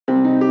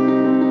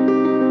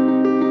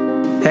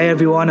Hey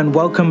everyone, and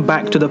welcome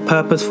back to the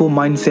Purposeful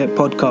Mindset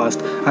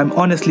podcast. I'm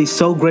honestly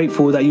so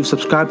grateful that you've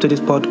subscribed to this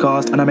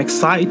podcast, and I'm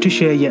excited to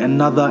share yet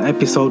another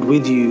episode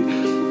with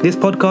you. This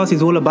podcast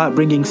is all about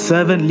bringing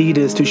servant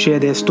leaders to share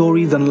their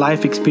stories and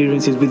life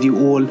experiences with you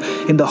all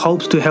in the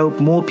hopes to help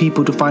more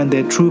people to find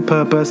their true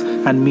purpose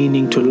and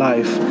meaning to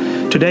life.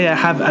 Today I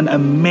have an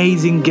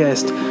amazing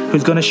guest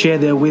who's going to share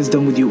their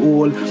wisdom with you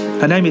all.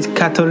 Her name is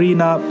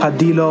Katherina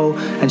Padilo,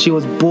 and she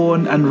was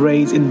born and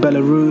raised in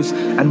Belarus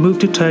and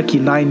moved to Turkey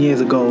 9 years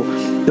ago.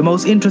 The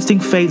most interesting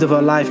phase of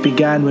her life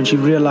began when she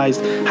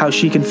realized how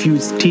she can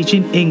fuse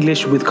teaching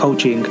English with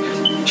coaching.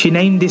 She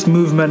named this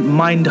movement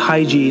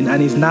MindHygiene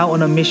and is now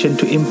on a mission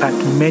to impact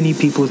many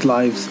people's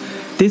lives.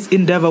 This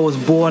endeavor was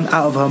born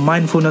out of her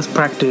mindfulness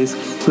practice,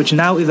 which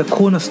now is a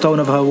cornerstone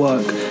of her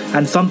work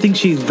and something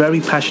she is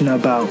very passionate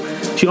about.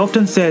 She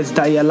often says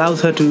that it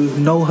allows her to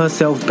know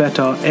herself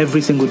better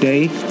every single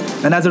day,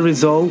 and as a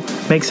result,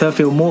 makes her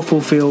feel more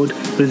fulfilled,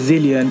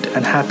 resilient,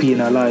 and happy in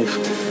her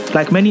life.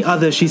 Like many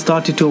others, she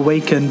started to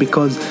awaken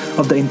because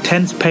of the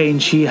intense pain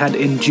she had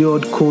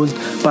endured caused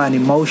by an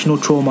emotional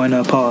trauma in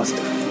her past.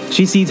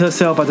 She sees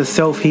herself as a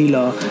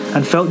self-healer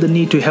and felt the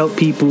need to help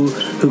people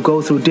who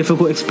go through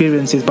difficult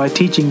experiences by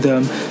teaching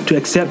them to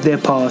accept their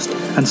past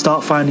and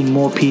start finding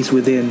more peace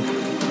within.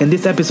 In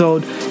this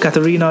episode,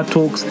 Katherina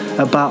talks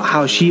about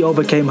how she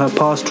overcame her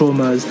past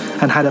traumas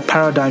and had a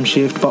paradigm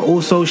shift, but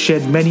also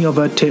shared many of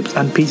her tips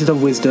and pieces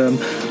of wisdom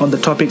on the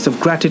topics of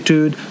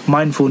gratitude,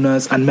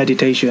 mindfulness, and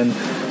meditation.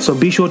 So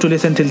be sure to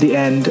listen till the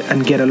end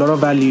and get a lot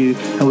of value.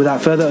 And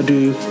without further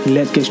ado,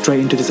 let's get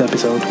straight into this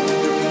episode.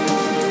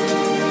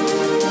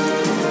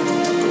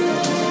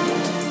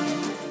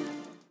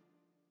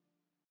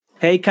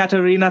 Hey,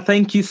 Katherina,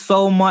 thank you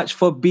so much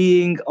for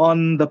being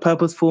on the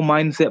Purposeful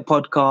Mindset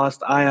podcast.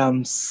 I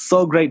am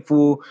so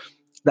grateful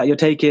that you're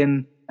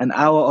taking an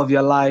hour of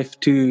your life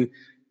to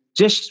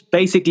just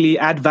basically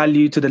add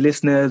value to the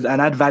listeners and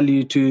add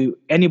value to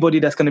anybody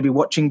that's going to be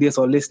watching this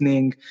or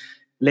listening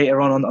later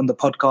on the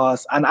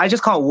podcast. And I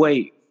just can't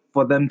wait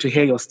for them to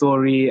hear your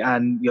story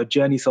and your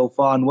journey so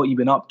far and what you've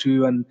been up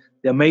to and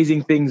the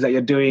amazing things that you're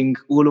doing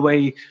all the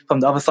way from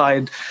the other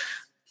side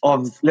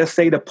of, let's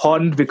say, the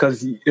pond,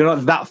 because you're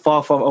not that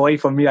far away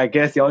from me. I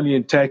guess you're only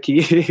in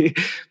Turkey.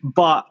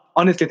 But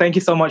honestly, thank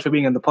you so much for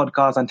being on the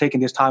podcast and taking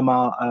this time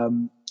out.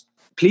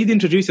 Please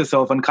introduce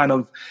yourself and kind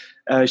of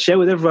share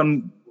with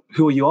everyone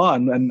who you are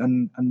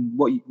and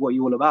what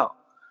you're all about.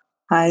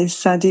 Hi,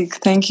 Sadiq.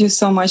 Thank you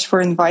so much for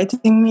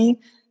inviting me.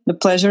 The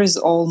pleasure is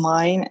all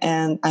mine,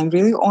 and I'm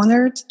really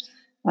honored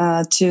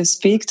to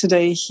speak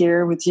today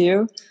here with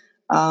you.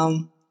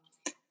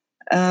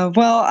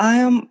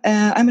 I'm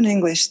an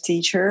English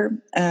teacher,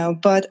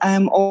 but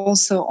I'm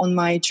also on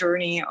my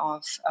journey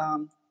of,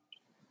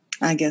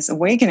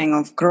 awakening,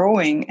 of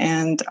growing,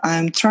 and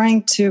I'm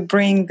trying to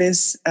bring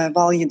this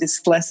value,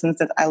 these lessons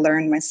that I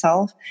learned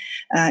myself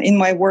in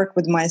my work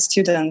with my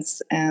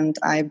students, and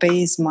I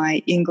base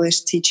my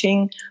English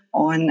teaching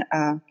on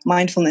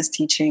mindfulness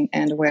teaching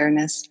and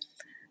awareness.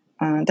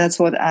 That's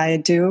what I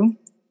do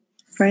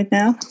right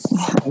now.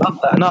 I love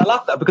that. No, I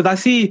love that because I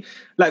see,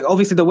 like,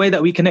 obviously the way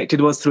that we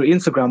connected was through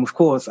Instagram, of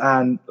course,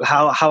 and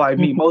how I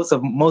meet most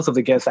of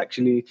the guests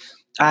actually.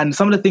 And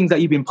some of the things that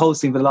you've been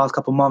posting for the last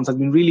couple of months have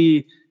been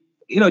really,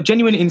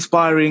 genuinely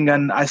inspiring.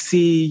 And I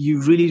see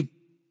you really,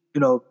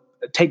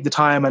 take the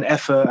time and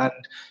effort, and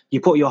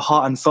you put your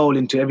heart and soul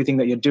into everything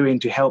that you're doing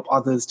to help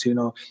others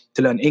to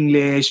learn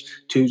English,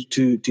 to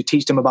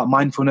teach them about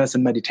mindfulness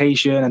and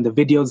meditation, and the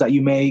videos that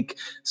you make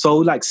so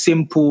like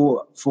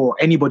simple for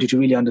anybody to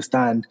really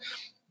understand.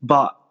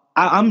 But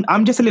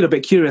I'm just a little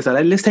bit curious.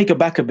 Let's take it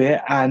back a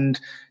bit and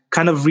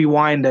kind of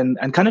rewind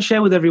and kind of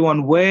share with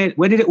everyone where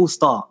did it all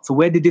start? So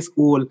where did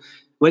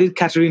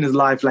Katherina's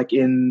life, like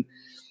in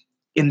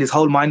this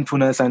whole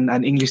mindfulness and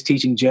English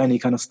teaching journey,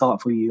 kind of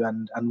start for you,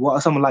 and what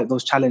are some of like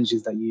those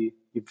challenges that you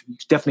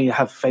definitely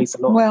have faced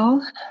a lot?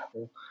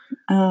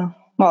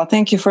 Well,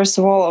 thank you first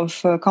of all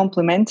of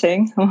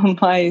complimenting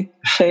my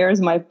shares,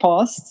 my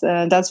posts.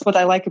 That's what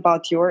I like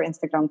about your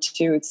Instagram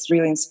too. It's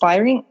really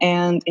inspiring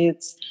and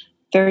it's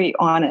very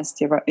honest.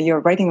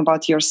 You're writing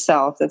about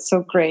yourself. That's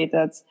so great.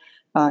 That's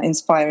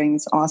inspiring.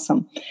 It's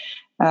awesome.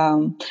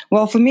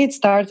 Well, for me, it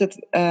started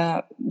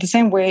the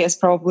same way as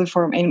probably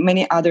for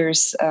many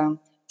others,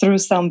 through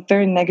some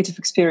very negative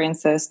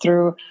experiences,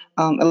 through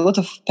a lot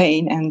of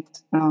pain and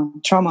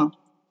trauma.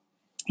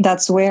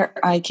 That's where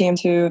I came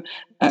to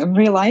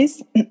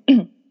realize.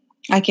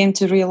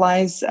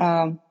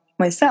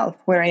 Myself,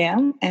 where I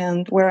am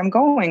and where I'm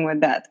going with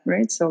that.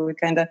 Right. So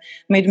it kind of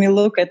made me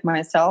look at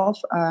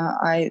myself.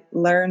 I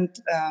learned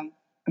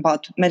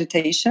about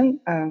meditation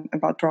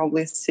about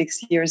probably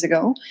 6 years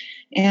ago.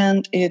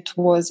 And it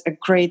was a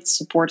great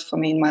support for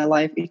me in my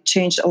life. It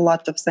changed a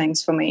lot of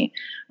things for me.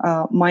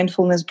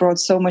 Mindfulness brought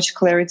so much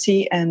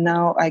clarity, and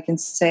now I can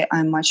say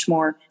I'm much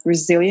more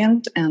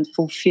resilient and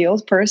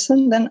fulfilled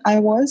person than I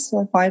was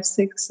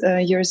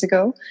 5-6 years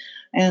ago.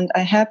 And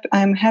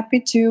I'm happy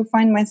to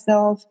find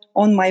myself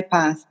on my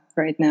path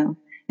right now.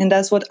 And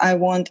that's what I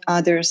want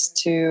others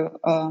to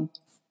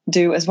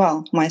do as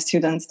well. My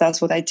students,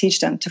 that's what I teach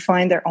them, to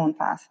find their own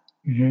path.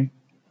 Mm-hmm.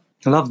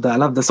 I love that. I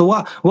love that. So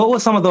what were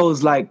some of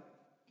those, like,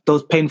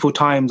 those painful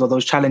times or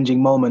those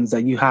challenging moments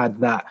that you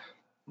had that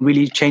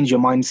really changed your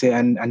mindset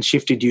and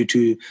shifted you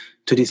to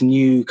this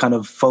new kind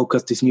of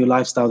focus, this new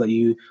lifestyle that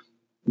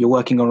you're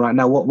working on right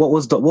now?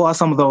 What are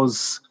some of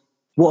those,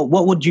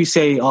 what would you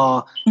say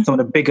are some of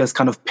the biggest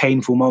kind of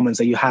painful moments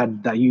that you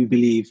had that you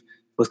believe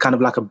was kind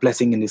of like a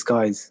blessing in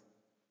disguise?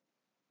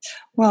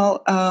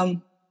 Well,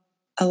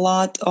 a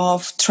lot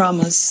of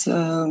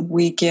traumas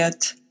we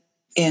get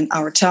in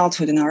our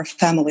childhood, in our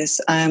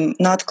families. I'm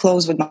not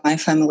close with my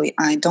family.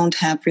 I don't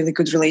have really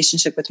good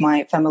relationship with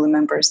my family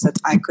members that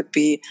I could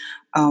be,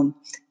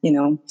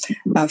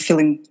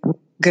 feeling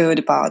good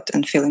about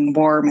and feeling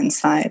warm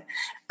inside.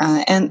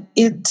 And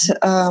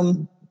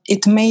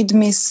it made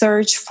me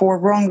search for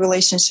wrong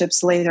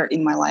relationships later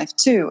in my life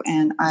too.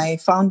 And I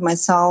found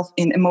myself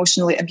in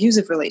emotionally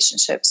abusive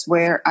relationships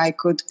where I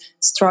could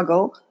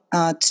struggle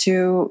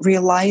to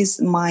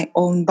realize my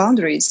own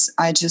boundaries.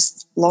 I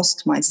just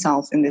lost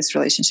myself in these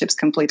relationships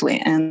completely.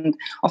 And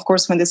of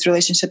course, when these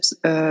relationships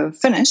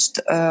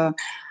finished,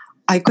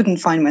 I couldn't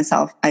find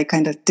myself. I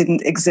kind of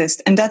didn't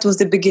exist. And that was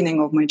the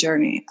beginning of my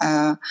journey.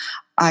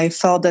 I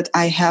felt that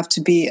I have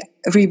to be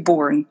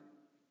reborn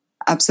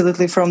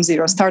absolutely from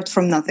zero, start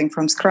from nothing,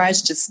 from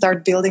scratch, just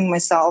start building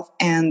myself.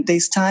 And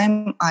this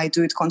time I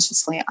do it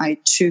consciously. I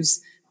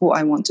choose who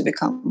I want to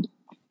become.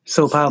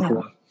 So powerful.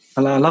 Yeah.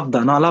 I love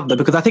that. And I love that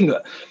because I think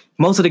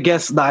most of the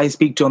guests that I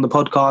speak to on the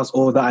podcast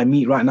or that I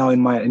meet right now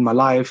in my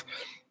life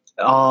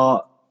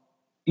are,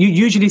 you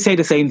usually say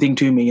the same thing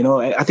to me. You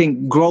know, I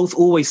think growth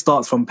always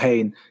starts from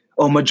pain,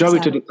 or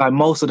majority of the time,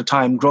 most of the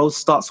time, growth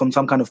starts from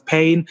some kind of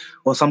pain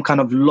or some kind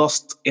of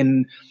lost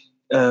in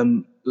our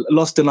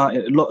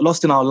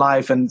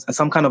life, and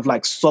some kind of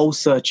like soul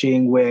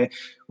searching where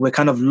we're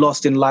kind of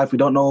lost in life. We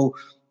don't know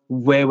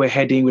where we're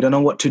heading. We don't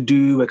know what to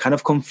do. We're kind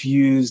of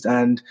confused.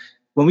 And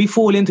when we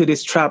fall into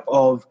this trap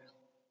of,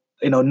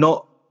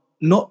 not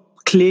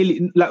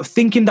clearly, like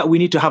thinking that we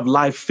need to have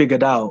life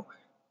figured out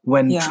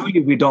when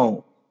truly we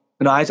don't.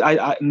 I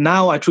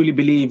truly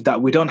believe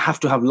that we don't have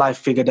to have life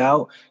figured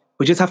out.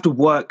 We just have to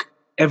work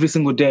every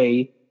single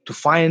day to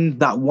find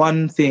that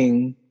one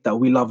thing that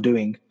we love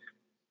doing.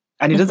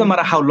 And it doesn't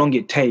matter how long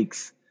it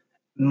takes.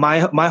 My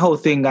whole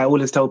thing, I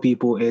always tell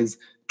people, is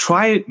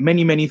try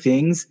many, many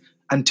things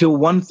until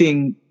one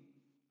thing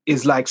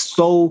is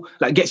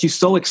gets you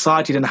so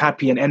excited and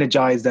happy and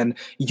energized, and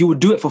you would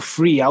do it for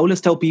free. I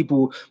always tell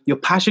people your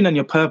passion and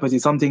your purpose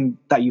is something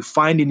that you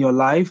find in your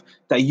life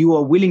that you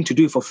are willing to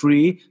do for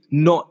free,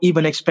 not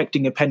even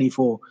expecting a penny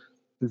for.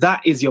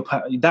 That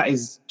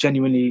is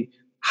genuinely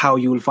how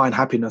you will find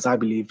happiness, I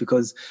believe,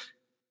 because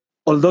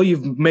although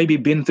you've maybe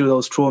been through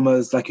those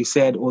traumas, like you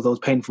said, or those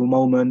painful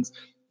moments,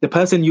 the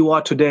person you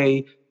are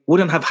today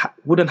wouldn't have.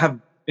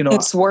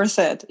 It's worth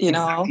it.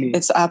 Exactly.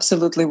 It's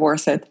absolutely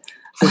worth it.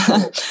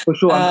 For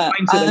sure.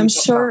 I'm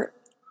sure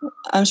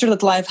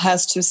that life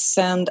has to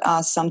send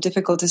us some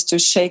difficulties to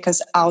shake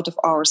us out of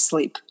our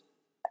sleep,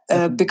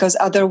 because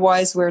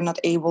otherwise we're not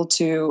able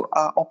to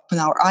open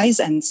our eyes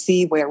and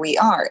see where we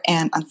are.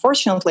 And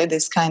unfortunately,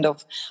 this kind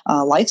of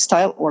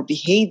lifestyle or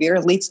behavior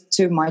leads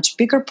to much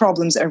bigger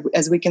problems,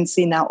 as we can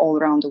see now all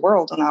around the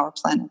world on our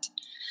planet.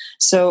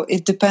 So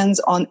it depends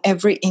on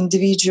every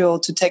individual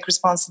to take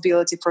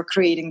responsibility for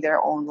creating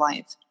their own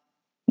life.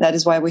 That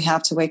is why we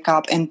have to wake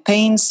up. And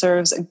pain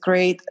serves a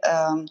great,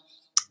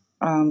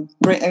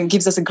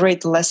 gives us a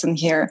great lesson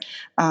here.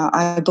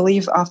 I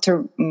believe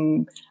after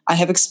I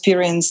have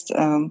experienced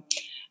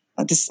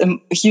this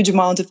huge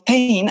amount of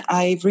pain,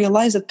 I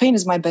realized that pain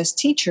is my best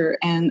teacher,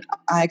 and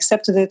I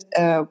accepted it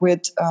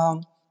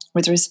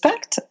with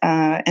respect.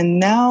 And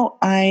now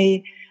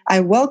I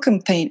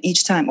welcome pain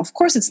each time. Of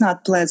course, it's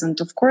not pleasant.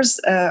 Of course,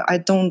 I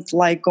don't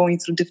like going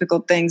through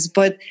difficult things,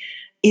 but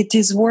it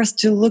is worth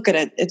to look at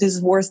it. It is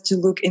worth to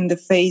look in the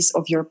face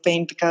of your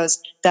pain,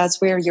 because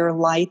that's where your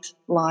light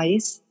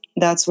lies.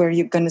 That's where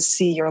you're going to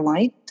see your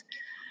light.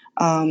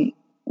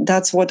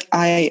 That's what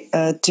I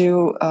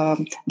do.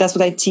 That's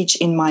what I teach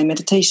in my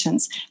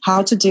meditations,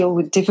 how to deal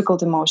with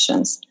difficult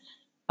emotions.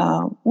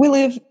 We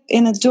live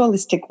in a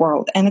dualistic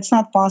world, and it's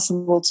not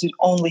possible to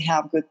only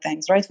have good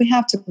things, right? We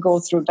have to go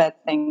through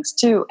bad things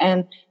too.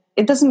 And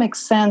it doesn't make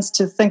sense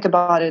to think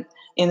about it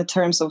in the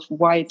terms of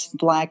white,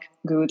 black,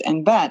 good,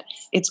 and bad.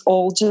 It's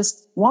all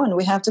just one.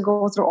 We have to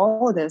go through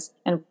all of this,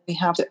 and we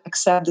have to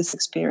accept these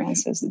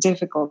experiences,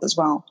 difficult as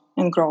well,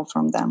 and grow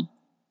from them.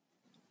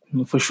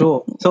 For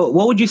sure. So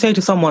what would you say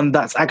to someone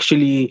that's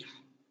actually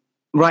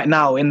right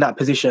now in that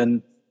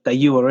position that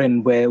you are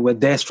in, where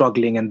they're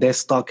struggling and they're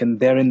stuck and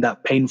they're in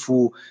that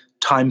painful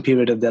time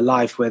period of their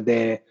life where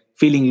they're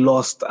feeling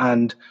lost,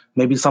 and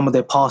maybe some of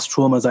their past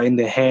traumas are in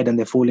their head and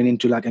they're falling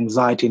into like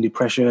anxiety and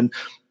depression?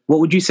 What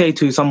would you say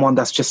to someone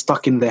that's just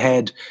stuck in their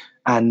head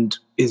and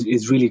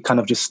is really kind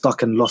of just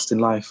stuck and lost in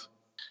life?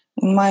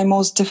 In my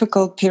most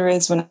difficult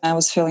periods, when I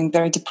was feeling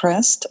very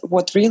depressed,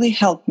 what really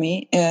helped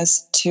me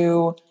is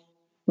to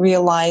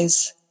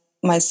realize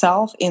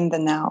myself in the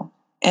now.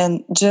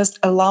 and just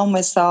allow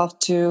myself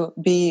to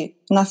be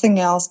nothing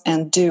else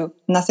and do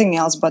nothing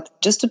else but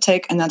just to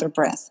take another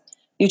breath.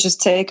 You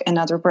just take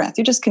another breath.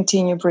 You just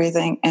continue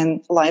breathing,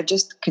 and life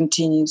just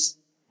continues.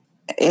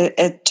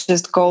 It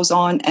just goes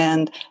on,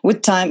 and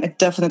with time, it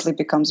definitely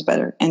becomes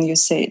better. And you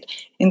see it.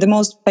 In the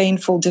most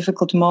painful,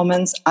 difficult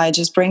moments, I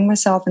just bring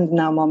myself in the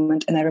now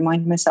moment, and I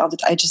remind myself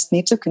that I just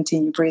need to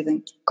continue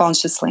breathing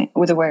consciously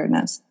with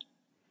awareness.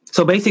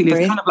 So basically,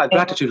 Breathe it's kind of like in,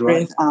 gratitude, right?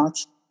 breathe out.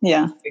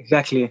 Yeah.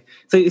 Exactly.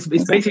 So it's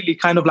Exactly. basically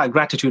kind of like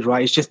gratitude,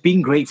 right? It's just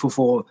being grateful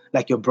for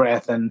like your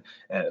breath and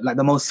like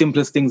the most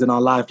simplest things in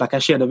our life. Like I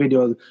shared a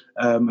video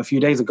a few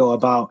days ago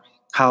about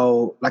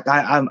how like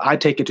I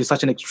take it to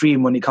such an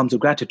extreme when it comes to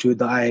gratitude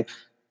that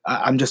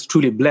I'm just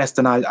truly blessed,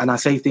 and I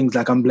say things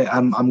like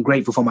I'm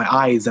grateful for my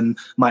eyes and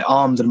my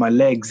arms and my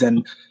legs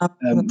and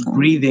Absolutely.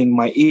 breathing,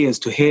 my ears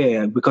to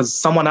hear, because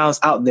someone else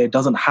out there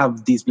doesn't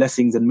have these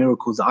blessings and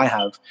miracles that I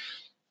have.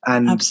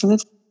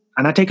 Absolutely.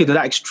 And I take it to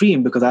that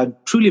extreme because I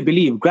truly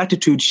believe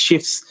gratitude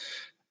shifts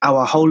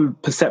our whole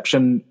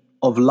perception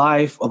of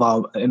life, of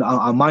our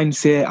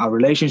mindset, our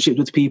relationships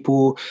with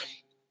people,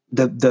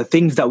 the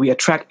things that we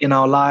attract in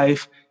our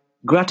life.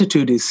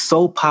 Gratitude is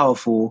so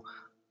powerful.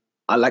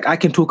 Like I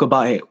can talk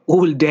about it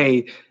all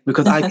day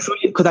because I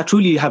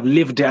truly have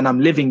lived it and I'm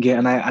living it,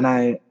 and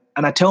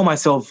I tell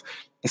myself,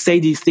 I say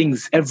these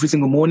things every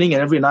single morning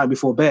and every night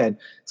before bed.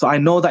 So I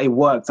know that it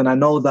works, and I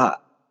know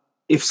that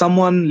if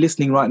someone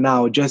listening right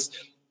now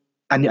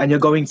and you're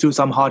going through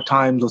some hard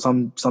times or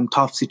some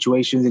tough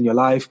situations in your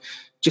life,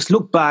 just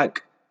look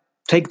back,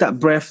 take that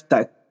breath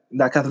that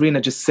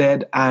Katherina just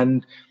said,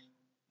 and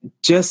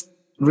just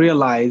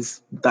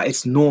realize that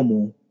it's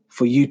normal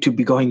for you to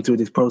be going through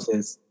this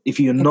process. If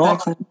you're not,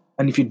 Exactly.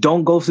 and if you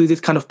don't go through this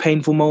kind of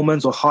painful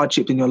moments or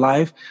hardships in your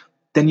life,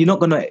 then you're not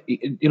gonna,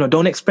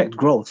 don't expect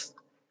growth.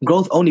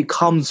 Growth only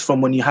comes from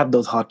when you have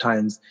those hard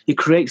times. It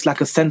creates like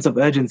a sense of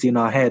urgency in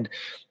our head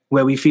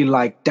where we feel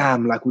like,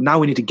 damn, like now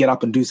we need to get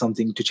up and do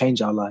something to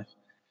change our life.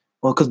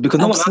 Well, because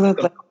no one else is going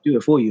Absolutely. to do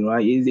it for you, right?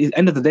 At the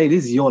end of the day,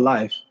 this is your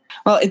life.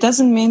 Well, it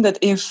doesn't mean that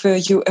if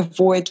you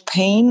avoid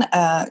pain,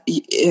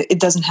 it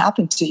doesn't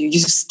happen to you. You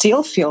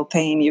still feel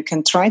pain. You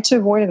can try to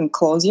avoid it and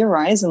close your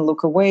eyes and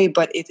look away,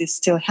 but it is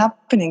still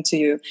happening to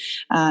you.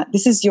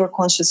 This is your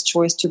conscious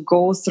choice to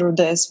go through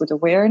this with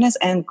awareness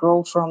and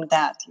grow from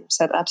that. You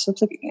said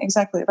absolutely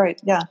exactly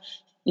right. Yeah.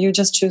 You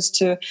just choose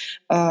to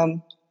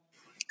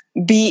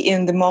be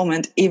in the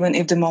moment, even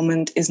if the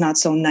moment is not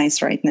so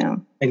nice right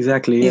now.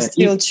 Exactly, You yeah.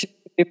 still choose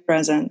to be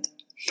present.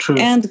 True.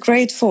 And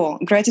grateful.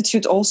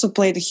 Gratitude also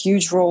played a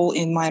huge role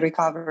in my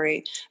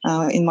recovery.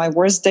 In my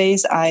worst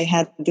days, I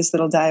had this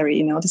little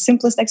diary, the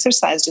simplest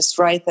exercise, just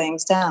write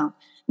things down.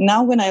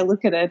 Now, when I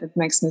look at it, it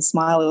makes me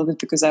smile a little bit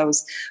because I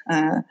was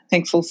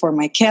thankful for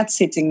my cat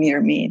sitting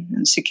near me,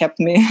 and she kept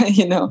me,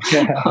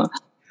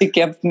 she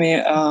kept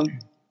me,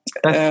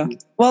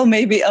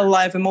 maybe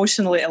alive,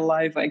 emotionally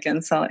alive, I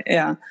can say,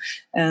 yeah.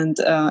 And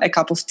a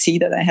cup of tea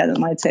that I had on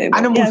my table.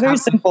 Very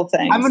simple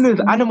things.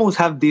 Animals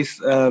have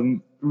this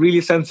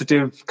really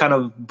sensitive kind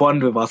of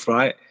bond with us,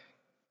 right?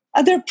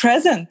 They're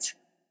present.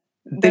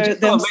 They're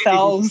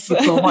themselves.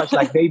 So much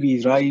like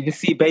babies, right? You just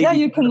see babies. Yeah,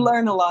 you can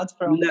learn a lot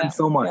from them. Learn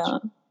so much.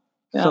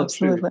 Yeah, so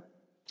absolutely.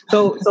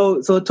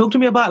 So talk to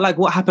me about like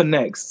what happened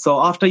next.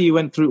 So after you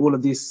went through all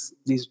of these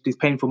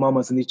painful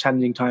moments and these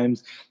challenging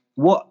times,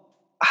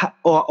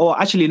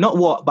 actually not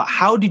what, but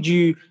how did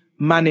you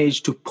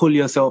manage to pull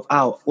yourself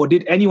out? Or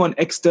did anyone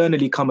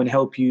externally come and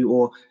help you?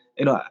 Or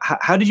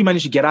how did you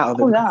manage to get out of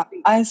it? Oh, yeah.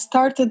 I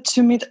started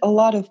to meet a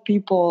lot of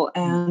people,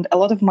 and a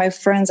lot of my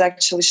friends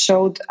actually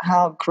showed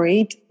how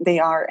great they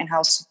are and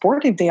how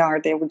supportive they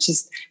are. They would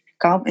just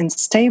come and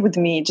stay with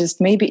me,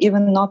 just maybe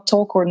even not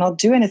talk or not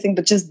do anything,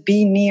 but just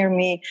be near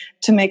me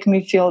to make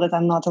me feel that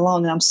I'm not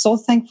alone. And I'm so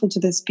thankful to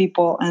these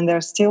people, and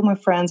they're still my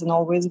friends and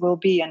always will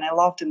be, and I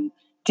love them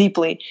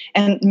deeply.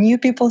 And new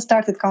people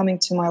started coming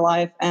to my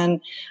life, and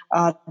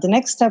the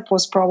next step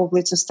was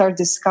probably to start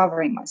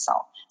discovering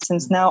myself.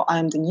 Since now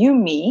I'm the new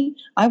me,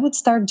 I would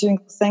start doing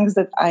things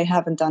that I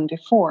haven't done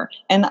before.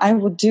 And I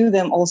would do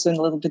them also in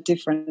a little bit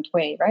different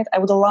way, right? I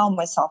would allow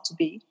myself to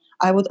be.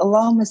 I would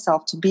allow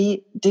myself to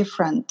be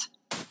different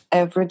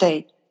every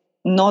day,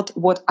 not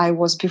what I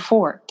was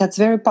before. That's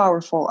very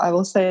powerful. I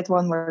will say it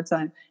one more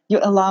time. You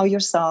allow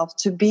yourself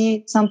to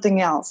be something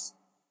else.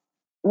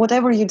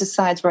 Whatever you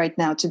decide right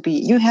now to be,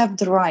 you have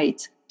the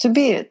right to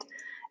be it.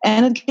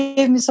 And it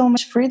gave me so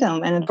much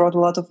freedom, and it brought a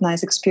lot of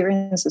nice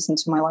experiences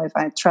into my life.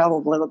 I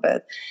traveled a little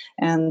bit,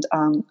 and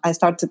I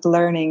started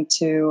learning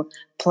to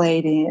play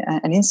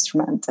an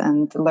instrument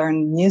and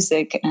learn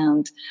music,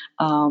 and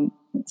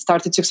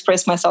started to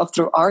express myself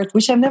through art,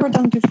 which I've never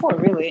done before,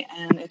 really.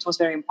 And it was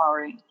very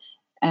empowering.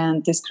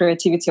 And this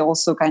creativity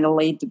also kind of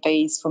laid the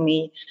base for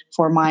me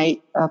for my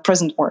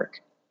present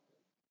work,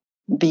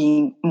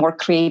 being more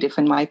creative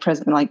in my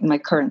present, like in my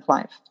current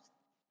life.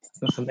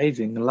 That's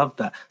amazing. I love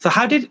that. So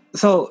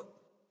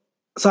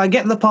I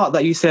get the part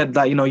that you said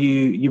that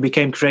you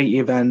became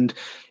creative and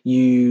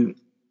you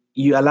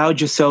allowed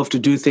yourself to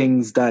do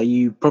things that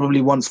you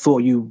probably once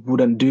thought you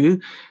wouldn't do.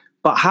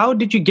 But how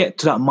did you get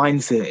to that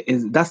mindset?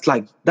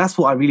 That's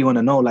what I really want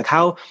to know. Like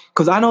how,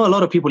 because I know a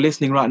lot of people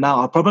listening right now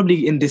are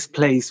probably in this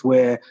place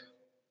where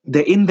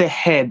they're in their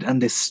head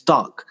and they're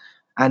stuck,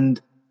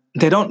 and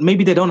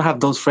maybe they don't have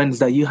those friends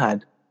that you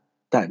had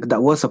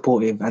that were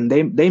supportive, and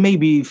they may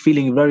be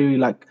feeling very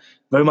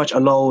much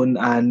alone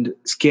and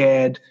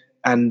scared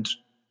and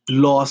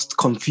lost,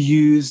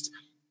 confused.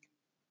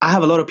 I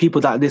have a lot of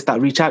people that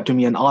reach out to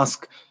me and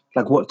ask,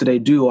 like, what do they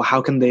do, or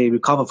how can they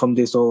recover from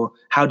this, or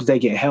how do they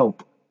get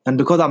help? And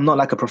because I'm not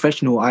like a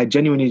professional, I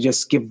genuinely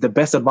just give the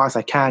best advice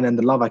I can and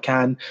the love I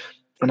can,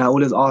 and I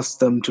always ask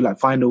them to like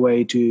find a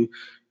way to,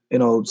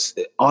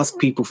 ask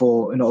people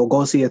for, or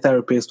go see a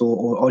therapist,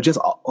 or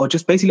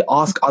just basically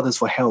ask others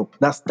for help.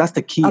 That's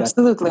the key.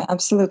 Absolutely.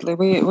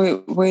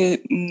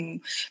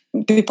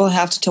 People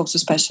have to talk to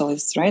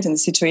specialists, right? In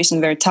situation,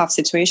 very tough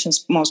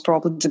situations, most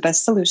probably the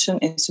best solution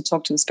is to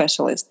talk to the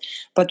specialist.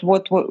 But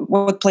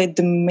what played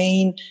the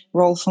main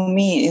role for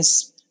me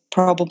is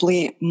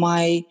probably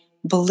my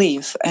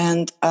belief.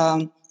 And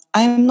I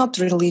am not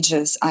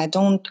religious. I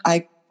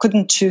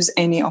couldn't choose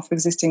any of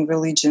existing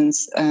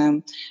religions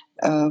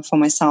for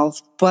myself,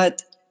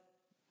 but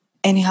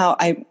anyhow,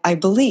 I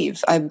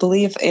believe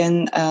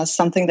in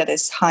something that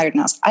is higher than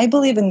us. I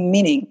believe in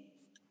meaning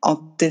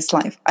of this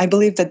life. I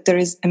believe that there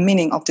is a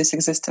meaning of this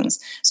existence.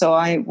 So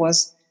I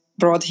was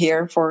brought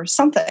here for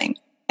something,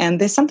 and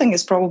this something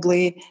is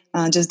probably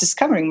just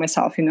discovering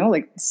myself.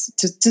 Like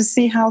to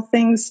see how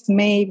things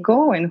may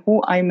go and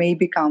who I may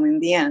become in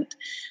the end.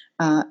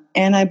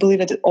 And I believe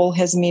that it all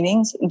has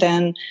meanings.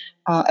 Then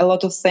a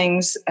lot of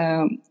things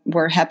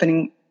were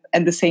happening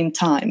at the same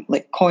time,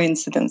 like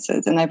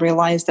coincidences, and I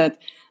realized that.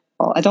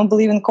 Well, I don't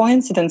believe in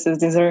coincidences.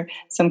 These are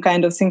some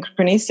kind of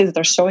synchronicities that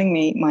are showing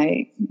me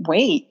my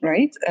way,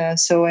 right?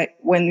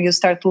 When you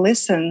start to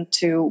listen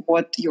to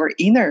what your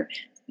inner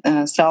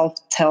self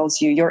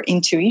tells you, your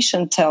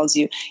intuition tells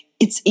you,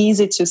 it's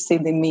easy to see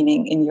the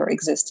meaning in your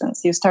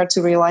existence. You start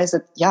to realize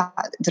that,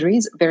 there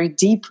is very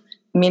deep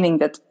meaning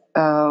that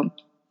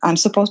I'm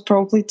supposed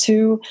probably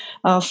to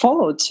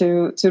follow,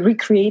 to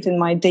recreate in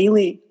my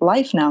daily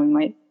life now, in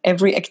my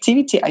every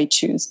activity I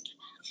choose.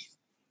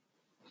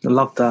 I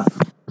love that.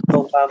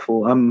 So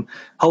powerful.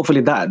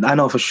 Hopefully that, I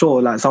know for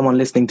sure, like someone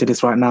listening to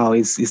this right now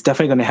is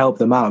definitely going to help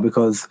them out,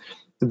 because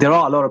there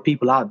are a lot of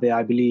people out there,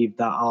 I believe,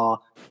 that are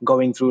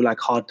going through like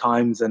hard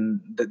times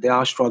and that they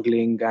are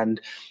struggling.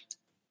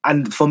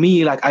 And for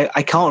me, like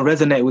I can't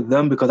resonate with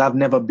them because I've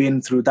never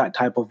been through that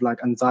type of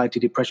like anxiety,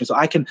 depression. So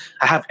I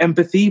have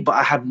empathy, but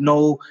I have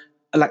no,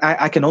 like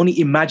I can only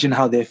imagine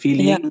how they're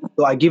feeling. Yeah.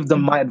 So I give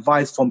them my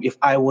advice from if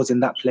I was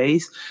in that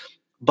place.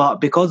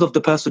 But because of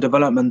the personal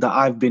development that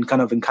I've been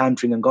kind of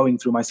encountering and going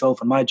through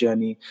myself and my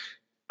journey,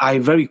 I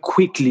very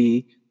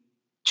quickly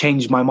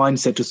changed my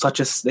mindset to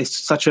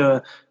such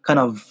a kind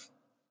of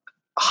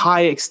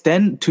high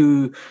extent,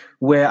 to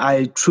where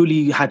I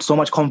truly had so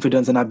much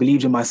confidence and I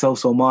believed in myself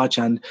so much,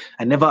 and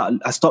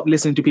I stopped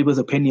listening to people's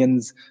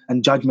opinions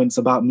and judgments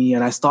about me,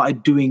 and I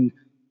started doing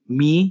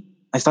me.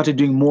 I started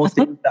doing more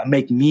things that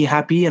make me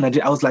happy, and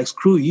I was like,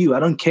 screw you, I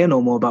don't care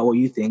no more about what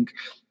you think.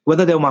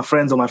 Whether they were my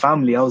friends or my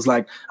family, I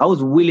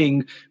was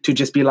willing to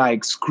just be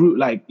like, screw,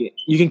 like,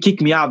 you can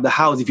kick me out of the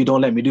house if you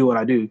don't let me do what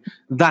I do.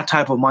 That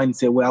type of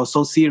mindset where I was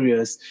so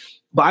serious.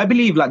 But I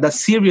believe like that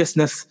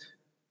seriousness,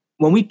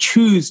 when we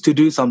choose to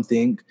do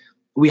something,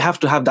 we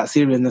have to have that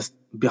seriousness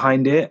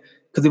behind it.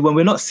 Because when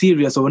we're not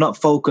serious, or we're not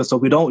focused, or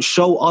we don't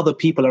show other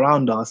people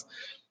around us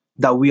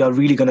that we are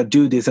really going to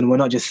do this and we're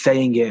not just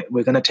saying it,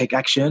 we're going to take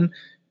action,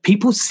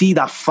 people see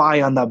that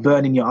fire and that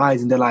burn in your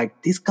eyes, and they're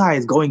like, this guy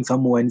is going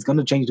somewhere and he's going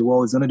to change the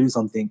world, he's going to do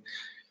something.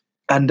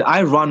 And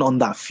I run on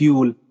that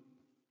fuel.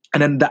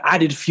 And then the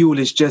added fuel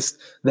is just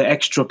the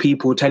extra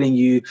people telling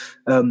you,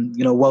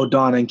 well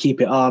done and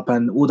keep it up,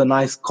 and all the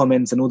nice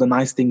comments and all the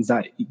nice things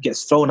that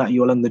gets thrown at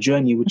you along the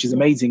journey, which is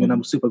amazing and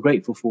I'm super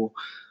grateful for.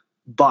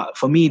 But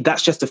for me,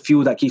 that's just the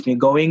fuel that keeps me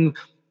going.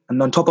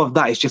 And on top of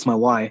that, it's just my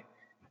why,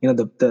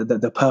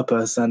 the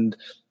purpose and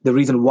the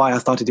reason why I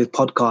started this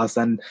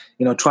podcast, and,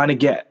 trying to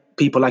get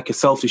people like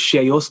yourself to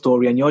share your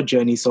story and your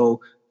journey. So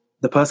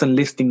the person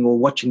listening or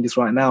watching this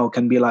right now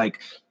can be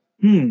like,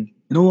 you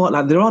know what?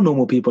 Like, there are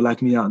normal people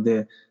like me out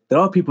there. There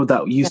are people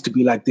that used to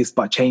be like this,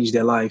 but changed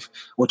their life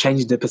or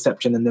changed their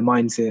perception and their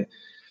mindset.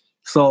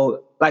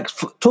 So, like,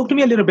 talk to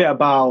me a little bit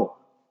about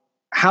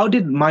how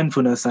did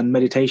mindfulness and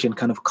meditation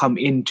kind of come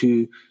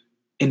into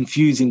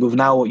infusing with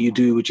now what you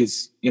do, which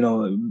is,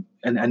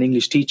 an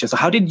English teacher. So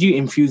how did you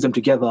infuse them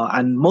together?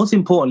 And most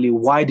importantly,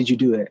 why did you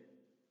do it?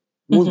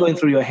 What was going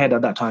through your head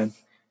at that time?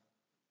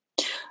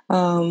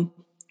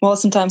 Well,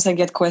 sometimes I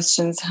get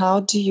questions, how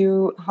do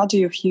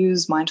you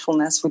fuse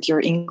mindfulness with your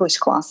English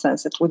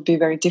classes? It would be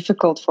very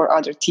difficult for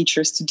other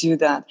teachers to do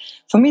that.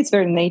 For me, it's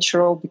very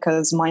natural,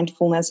 because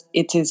mindfulness,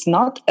 it is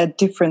not a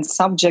different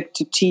subject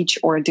to teach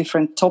or a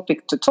different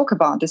topic to talk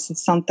about. This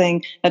is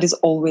something that is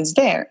always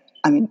there.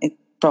 I mean, it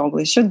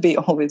probably should be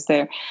always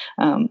there.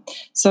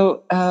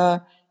 So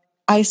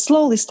I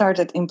slowly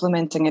started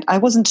implementing it. I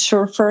wasn't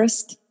sure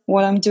first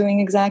what I'm doing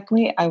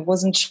exactly. I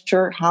wasn't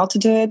sure how to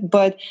do it,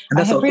 but And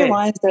I that's have okay.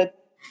 realized that,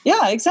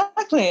 yeah,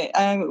 exactly.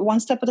 One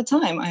step at a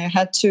time. I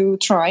had to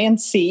try and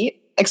see,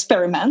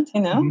 experiment,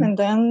 and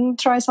then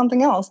try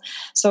something else.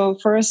 So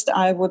first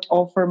I would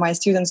offer my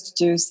students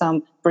to do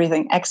some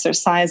breathing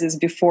exercises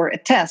before a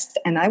test,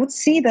 and I would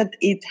see that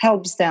it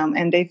helps them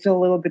and they feel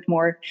a little bit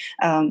more,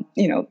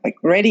 like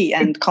ready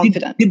and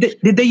confident.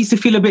 Did they used to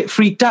feel a bit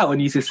freaked out when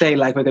you used to say,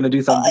 like, we're going to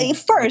do something?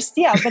 First,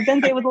 yeah, but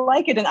then they would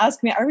like it and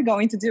ask me, are we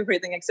going to do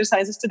breathing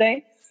exercises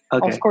today?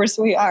 Okay. Of course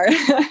we are.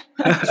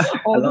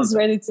 Always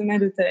ready to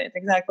meditate,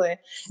 exactly.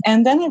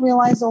 And then I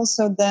realized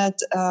also that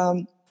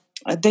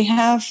they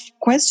have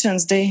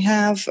questions,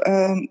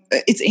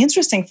 it's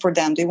interesting for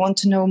them, they want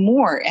to know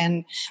more.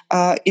 And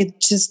it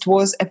just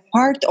was a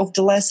part of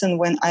the lesson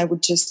when I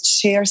would just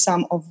share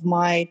some of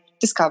my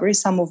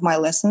discoveries, some of my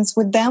lessons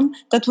with them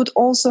that would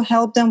also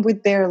help them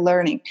with their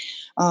learning.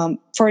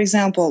 For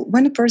example,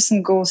 when a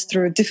person goes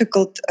through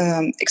difficult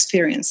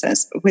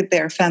experiences with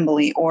their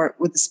family or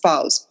with a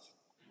spouse,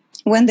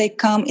 when they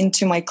come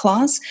into my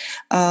class,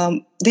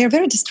 they're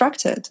very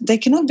distracted. They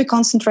cannot be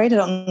concentrated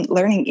on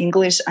learning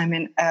English. I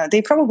mean,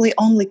 they probably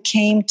only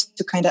came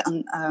to kind of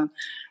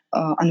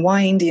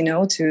unwind,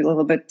 to a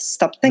little bit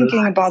stop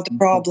thinking about the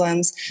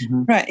problems.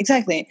 Right,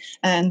 exactly.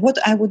 And what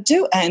I would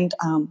do, and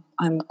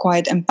I'm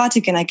quite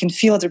empathic and I can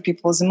feel other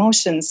people's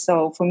emotions.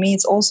 So for me,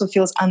 it also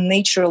feels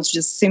unnatural to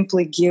just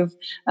simply give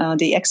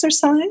the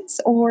exercise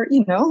or,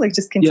 like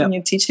just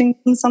continue teaching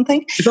them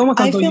something. It's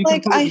almost I feel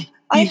like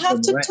I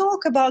have them, to right?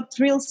 talk about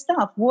real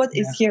stuff. What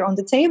is here on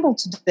the table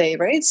today,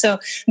 right? So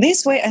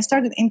this way I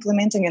started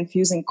implementing and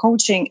fusing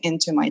coaching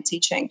into my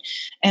teaching.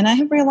 And I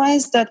have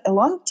realized that a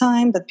lot of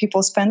time that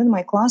people spend in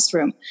my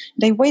classroom,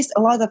 they waste a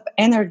lot of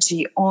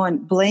energy on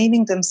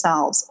blaming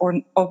themselves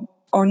or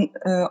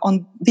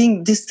on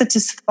being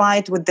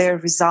dissatisfied with their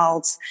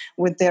results,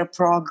 with their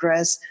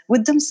progress,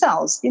 with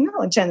themselves,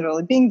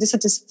 generally being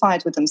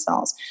dissatisfied with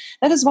themselves.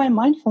 That is why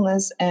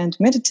mindfulness and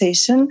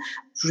meditation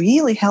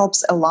really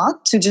helps a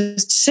lot to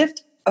just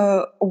shift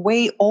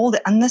away all the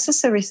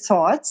unnecessary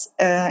thoughts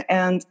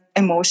and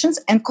emotions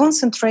and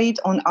concentrate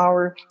on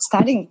our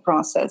studying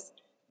process.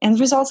 And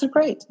results are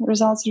great.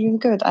 Results are really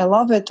good. I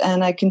love it.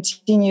 And I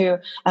continue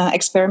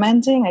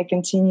experimenting. I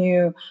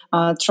continue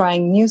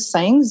trying new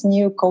things,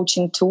 new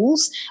coaching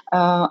tools.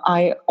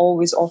 I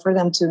always offer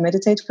them to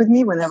meditate with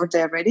me whenever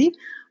they're ready.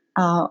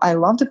 I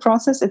love the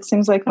process. It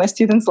seems like my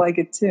students like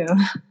it too.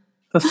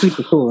 That's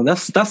super cool.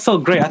 That's so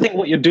great. I think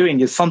what you're doing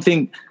is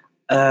something,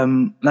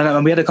 and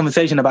we had a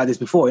conversation about this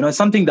before, it's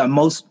something that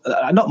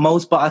not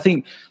most, but I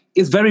think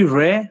it's very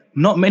rare.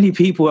 Not many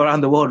people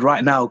around the world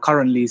right now,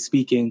 currently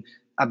speaking,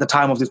 at the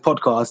time of this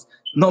podcast,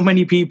 not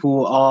many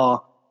people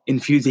are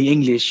infusing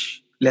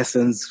English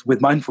lessons with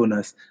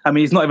mindfulness. I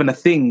mean, it's not even a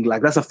thing.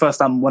 Like, that's the first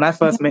time, when I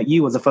first met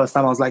you was the first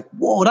time I was like,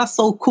 whoa, that's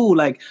so cool.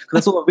 Like, 'cause I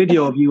saw a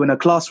video of you in a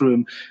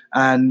classroom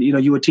and,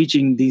 you were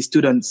teaching these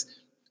students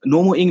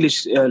normal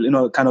English,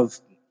 kind of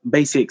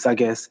basics, I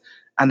guess.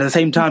 And at the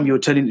same time, you were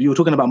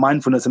talking about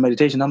mindfulness and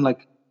meditation. I'm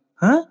like,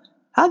 huh?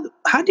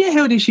 How the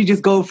hell did she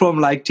just go from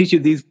like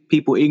teaching these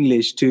people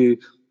English to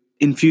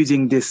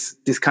infusing this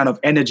kind of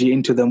energy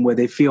into them where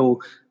they feel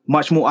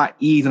much more at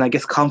ease and I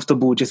guess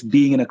comfortable just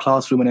being in a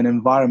classroom and an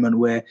environment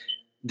where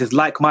there's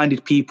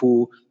like-minded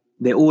people,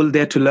 they're all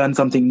there to learn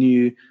something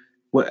new,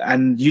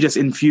 and you just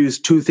infuse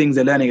two things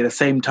they're learning at the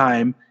same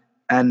time.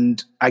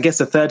 And I guess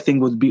the third thing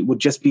would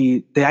just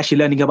be they're actually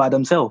learning about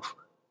themselves.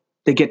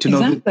 They get to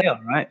know who they are,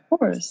 right?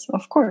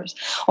 Of course.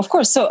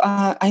 So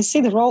I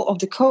see the role of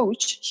the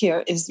coach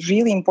here is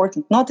really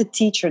important. Not the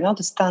teacher, not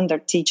the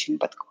standard teaching,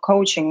 but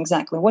coaching,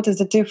 exactly. What is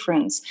the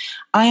difference?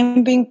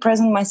 I'm being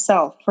present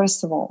myself,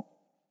 first of all.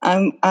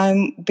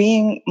 I'm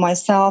being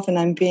myself and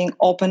I'm being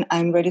open.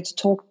 I'm ready to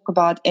talk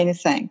about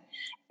anything.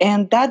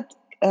 And that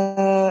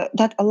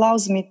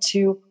allows me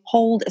to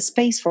hold a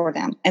space for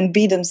them and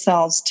be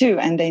themselves too.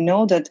 And they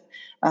know that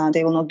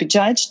they will not be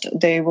judged.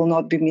 They will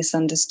not be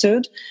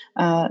misunderstood.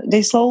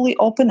 They slowly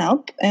open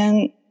up,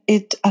 and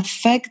it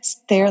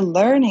affects their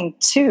learning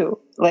too.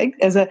 Like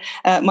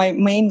my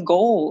main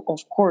goal, of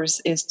course,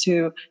 is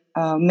to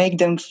make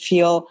them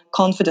feel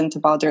confident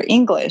about their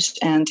English.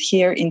 And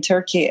here in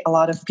Turkey, a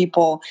lot of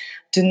people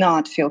do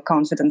not feel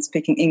confident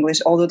speaking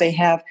English, although they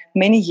have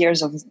many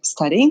years of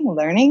studying,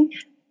 learning.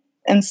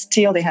 And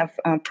still they have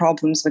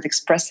problems with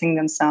expressing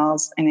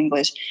themselves in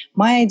English.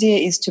 My idea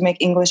is to make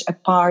English a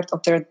part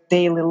of their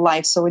daily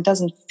life, so it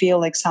doesn't feel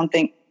like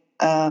something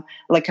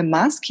like a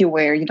mask you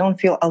wear. You don't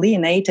feel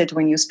alienated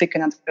when you speak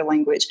another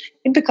language.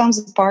 It becomes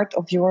a part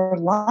of your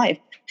life.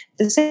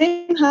 The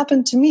same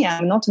happened to me.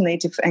 I'm not a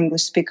native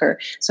English speaker,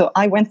 so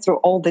I went through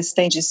all these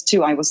stages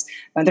too.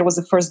 There was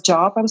the first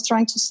job I was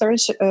trying to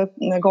search,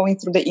 going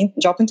through the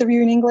job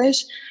interview in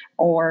English,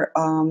 or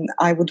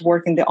I would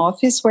work in the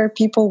office where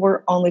people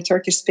were only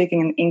Turkish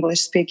speaking and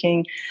English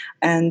speaking,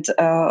 and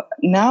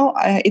now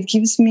it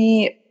gives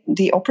me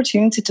the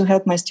opportunity to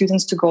help my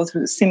students to go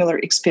through similar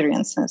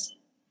experiences.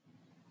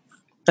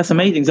 That's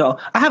amazing. So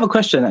I have a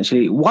question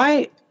actually.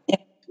 Why?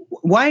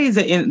 why is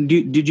it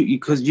did you,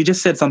 because you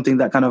just said something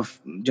that kind of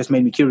just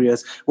made me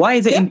curious. Why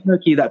is it in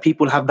Turkey that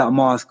people have that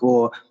mask,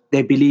 or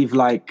they believe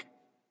like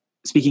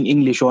speaking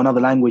English or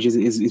another language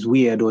is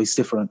weird or is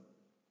different?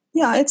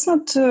 Yeah, it's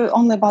not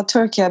only about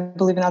Turkey. I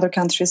believe in other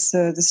countries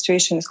the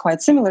situation is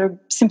quite similar,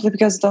 simply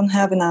because they don't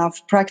have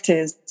enough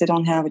practice. They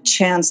don't have a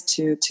chance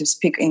to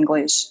speak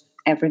English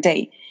every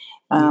day.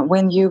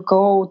 When you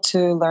go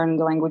to learn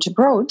the language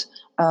abroad,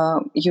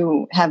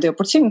 you have the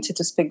opportunity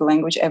to speak the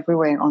language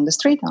everywhere, on the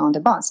street and on the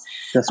bus.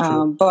 That's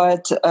true.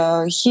 But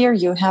here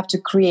you have to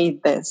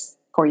create this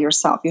for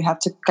yourself. You have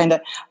to kind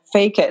of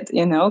fake it,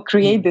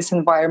 create this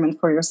environment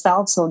for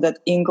yourself so that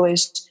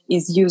English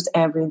is used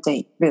every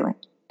day, really.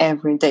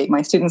 Every day.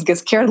 My students get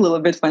scared a little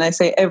bit when I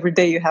say every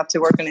day you have to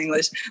work on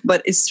English,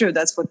 but it's true.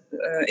 That's what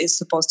is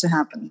supposed to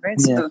happen, right?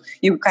 Yeah. So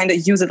you kind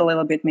of use it a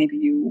little bit. Maybe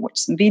you watch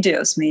some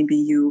videos, maybe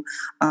you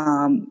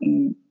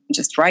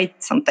just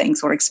write some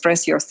things or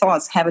express your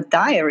thoughts, have a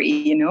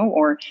diary,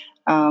 or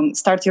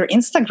start your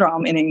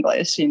Instagram in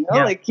English,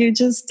 like you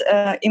just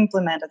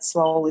implement it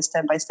slowly,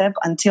 step by step,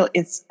 until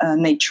it's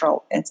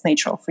natural. It's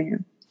natural for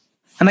you.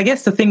 And I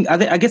guess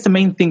I guess the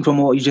main thing from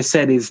what you just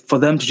said is for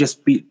them to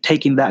just be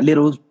taking that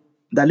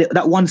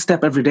one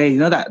step every day,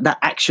 that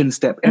action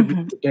step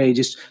every day,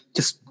 just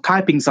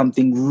typing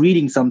something,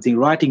 reading something,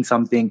 writing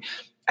something,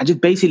 and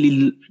just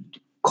basically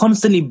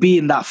constantly be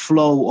in that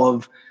flow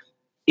of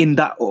in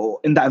that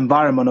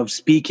environment of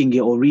speaking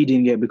it or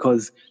reading it,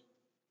 because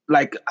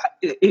like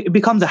it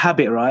becomes a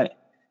habit, right?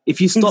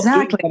 If you stop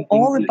exactly,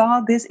 all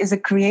about this is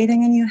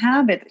creating a new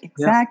habit.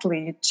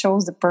 Exactly, it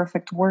shows the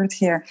perfect word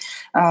here.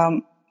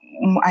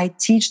 I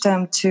teach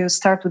them to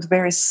start with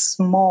very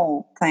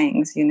small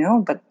things,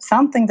 but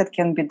something that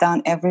can be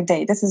done every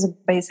day. This is a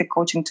basic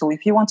coaching tool.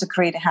 If you want to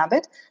create a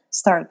habit,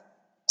 start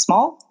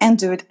small and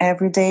do it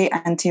every day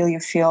until you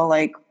feel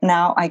like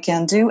now I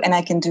can do and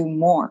I can do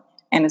more.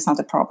 And it's not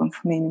a problem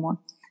for me anymore.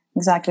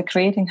 Exactly,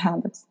 creating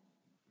habits.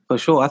 For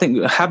sure. I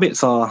think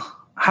habits are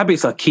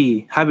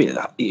key.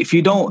 If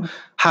you don't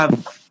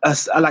have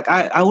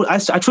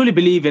I truly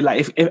believe it.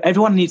 Like if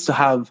everyone needs to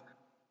have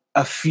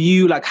a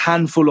few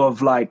handful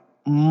of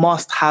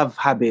must-have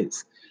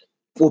habits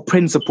or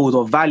principles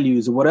or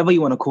values or whatever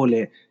you want to call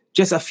it,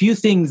 just a few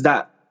things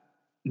that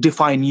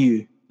define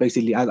you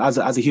basically as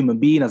a human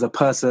being, as a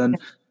person,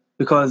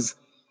 because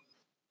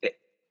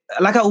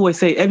like I always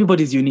say,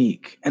 everybody's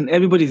unique and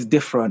everybody's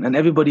different and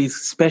everybody's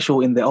special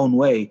in their own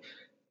way.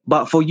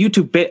 But for you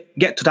to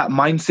get to that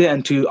mindset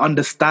and to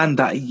understand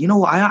that,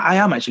 I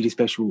am actually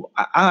special.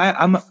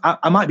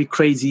 I might be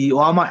crazy,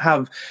 or I might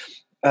have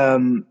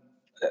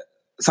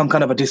some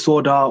kind of a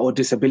disorder or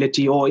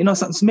disability, or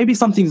maybe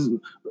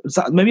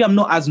maybe I'm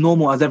not as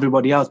normal as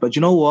everybody else. But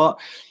you know what?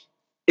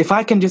 If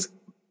I can just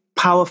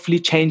powerfully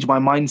change my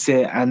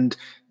mindset and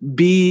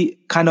be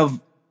kind of,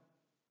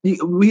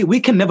 we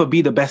can never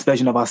be the best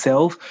version of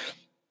ourselves,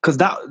 because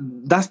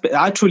that's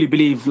I truly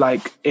believe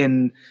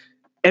in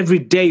every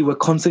day we're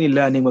constantly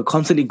learning, we're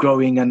constantly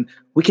growing, and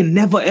we can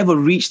never ever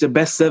reach the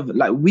best of,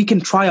 we can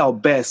try our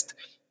best,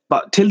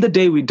 but till the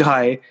day we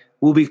die,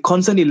 we'll be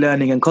constantly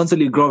learning and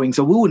constantly growing.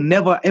 So we will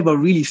never ever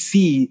really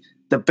see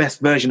the best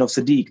version of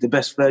Sadiq, the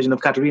best version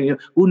of Katherina.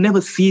 We'll never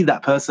see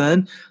that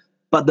person.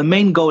 But the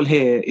main goal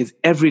here is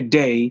every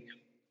day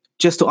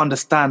just to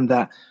understand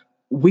that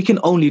we can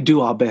only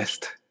do our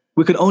best.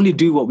 We can only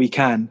do what we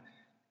can.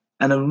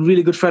 And a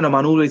really good friend of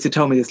mine always used to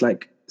tell me this,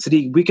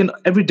 Sadiq,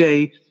 every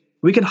day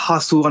we can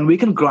hustle and we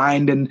can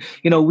grind, and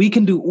we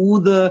can do all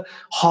the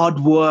hard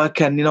work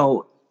and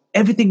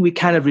everything we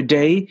can every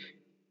day.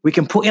 We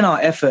can put in our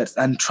efforts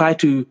and try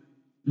to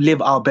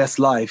live our best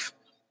life.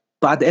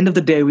 But at the end of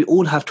the day, we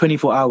all have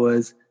 24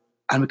 hours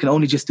and we can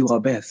only just do our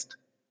best.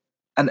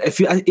 And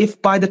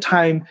if by the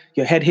time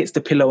your head hits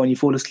the pillow and you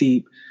fall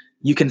asleep,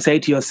 you can say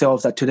to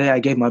yourself that today I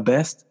gave my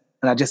best,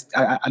 and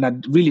I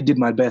really did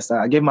my best.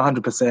 I gave my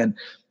 100%.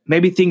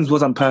 Maybe things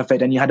wasn't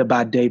perfect and you had a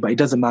bad day, but it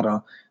doesn't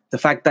matter. The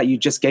fact that you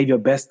just gave your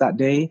best that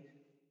day,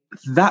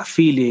 that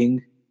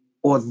feeling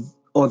or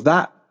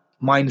that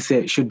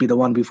mindset should be the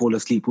one we fall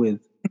asleep with.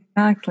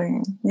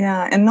 Exactly.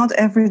 Yeah. And not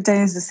every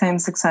day is the same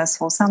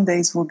successful. Some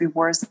days will be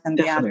worse than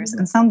the others.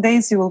 And some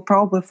days you will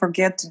probably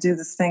forget to do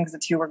the things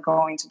that you were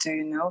going to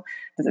do,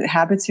 the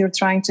habits you're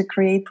trying to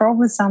create.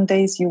 Probably some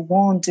days you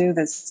won't do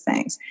these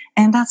things.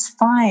 And that's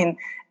fine.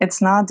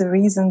 It's not the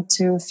reason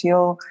to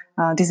feel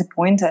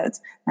disappointed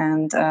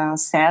and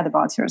sad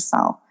about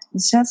yourself.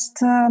 It's just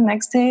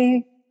next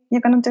day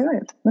you're going to do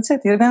it. That's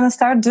it. You're going to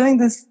start doing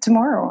this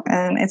tomorrow,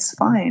 and it's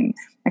fine.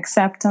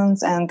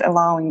 Acceptance and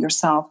allowing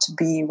yourself to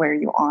be where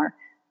you are,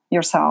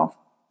 yourself,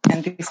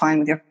 and be fine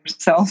with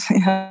yourself.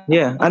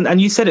 Yeah,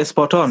 and you said it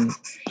spot on.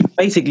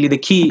 Basically, the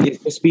key is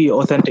just be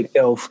your authentic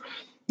self.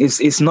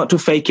 It's not to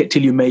fake it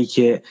till you make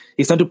it.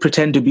 It's not to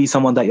pretend to be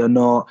someone that you're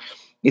not.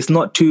 It's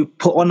not to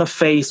put on a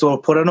face or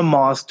put on a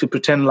mask to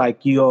pretend like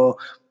you're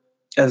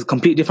a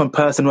completely different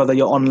person, whether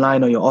you're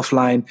online or you're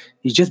offline.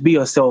 You just be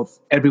yourself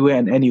everywhere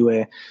and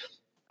anywhere.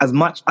 As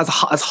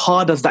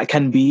hard as that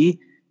can be,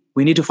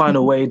 we need to find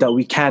a way that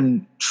we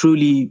can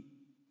truly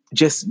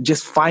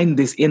just find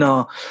this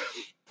inner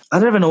I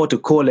don't even know what to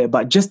call it,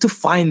 but just to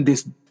find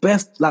this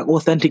best, like,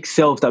 authentic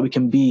self that we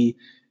can be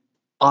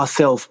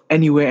ourselves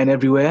anywhere and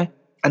everywhere.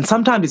 And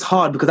sometimes it's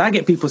hard because I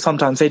get people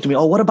sometimes say to me,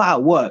 oh, what about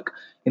at work?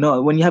 You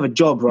know, when you have a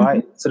job,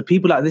 right? So the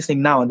people that are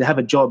listening now and they have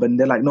a job and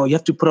they're like, no, you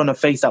have to put on a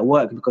face at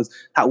work because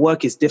at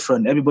work is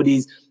different.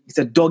 It's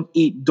a dog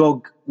eat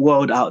dog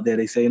world out there.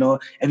 They say, you know,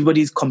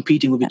 everybody's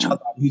competing with each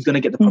other. Who's going to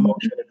get the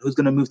promotion and who's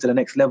going to move to the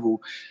next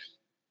level?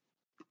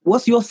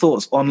 What's your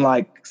thoughts on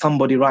like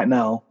somebody right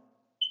now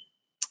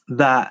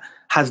that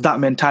has that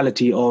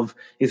mentality of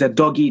it's a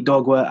dog eat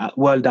dog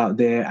world out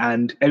there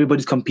and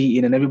everybody's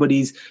competing and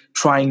everybody's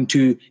trying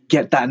to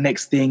get that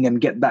next thing and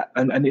get that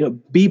and you know,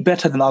 be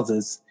better than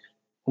others?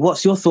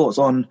 What's your thoughts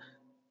on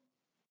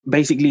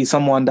basically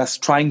someone that's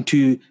trying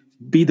to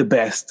be the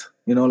best,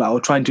 you know, like, or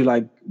trying to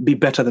like be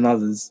better than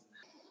others?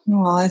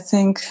 Well, I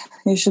think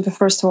you should be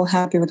first of all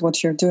happy with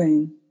what you're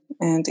doing.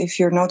 And if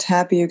you're not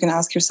happy, you can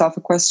ask yourself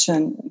a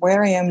question,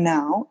 where I am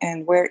now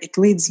and where it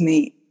leads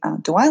me.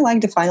 Do I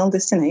like the final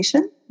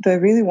destination? Do I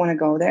really want to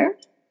go there?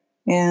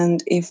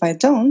 And if I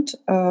don't,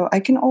 I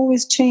can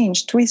always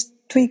change,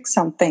 tweak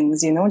some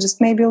things, you know,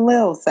 just maybe a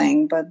little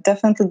thing, but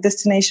definitely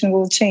destination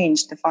will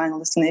change. The final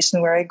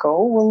destination where I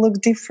go will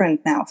look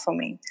different now for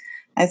me.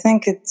 I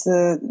think it's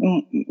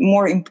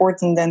more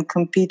important than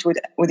compete with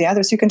the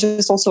others. You can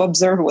just also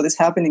observe what is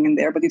happening in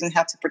there, but you don't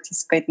have to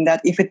participate in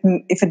that if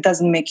it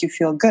doesn't make you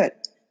feel good.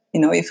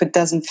 You know, if it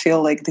doesn't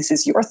feel like this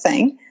is your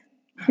thing,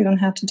 you don't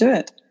have to do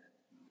it.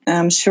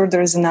 I'm sure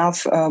there is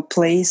enough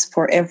place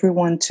for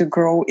everyone to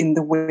grow in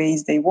the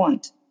ways they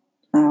want.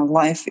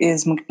 Life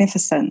is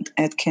magnificent.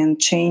 It can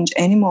change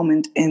any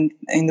moment in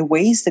the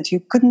ways that you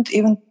couldn't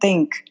even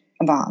think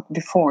about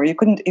before. You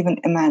couldn't even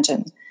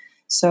imagine.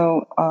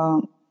 So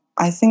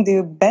I think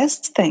the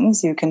best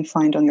things you can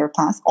find on your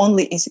path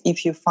only is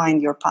if you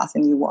find your path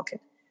and you walk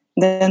it.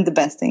 Then the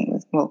best thing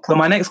will come. So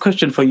my next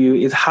question for you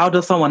is, how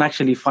does someone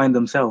actually find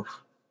themselves?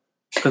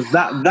 Because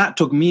that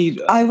took me...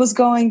 I was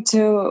going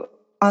to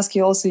ask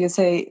you also, you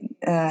say,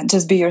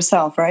 just be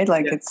yourself, right?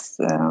 Like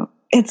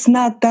it's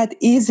not that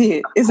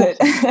easy, is it?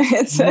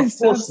 Of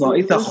course not.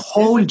 It's a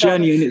whole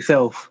journey in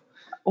itself.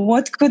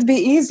 What could be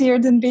easier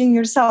than being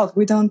yourself?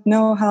 We don't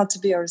know how to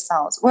be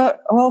ourselves.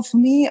 Well, for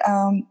me,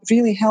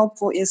 really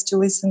helpful is to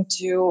listen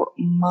to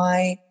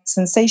my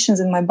sensations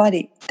in my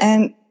body.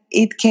 And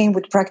it came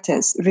with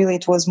practice. Really,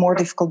 it was more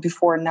difficult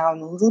before. Now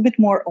I'm a little bit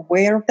more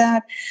aware of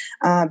that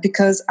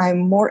because I'm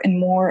more and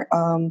more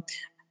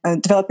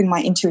developing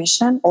my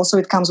intuition. Also,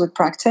 it comes with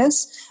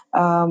practice.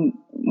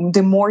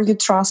 The more you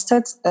trust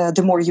it,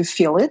 the more you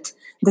feel it.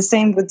 The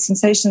same with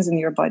sensations in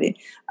your body.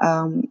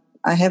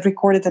 I have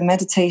recorded a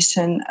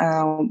meditation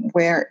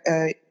where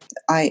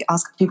I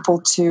ask people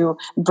to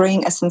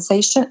bring a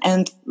sensation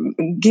and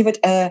give it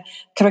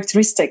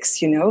characteristics,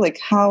 you know, like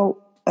how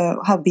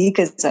big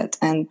is it?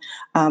 And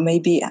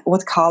maybe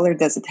what color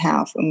does it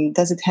have?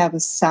 Does it have a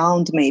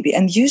sound maybe?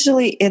 And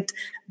usually it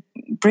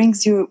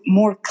brings you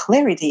more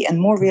clarity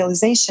and more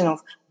realization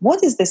of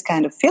what is this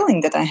kind of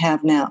feeling that I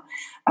have now.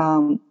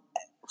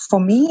 For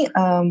me,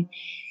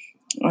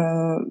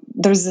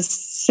 there's a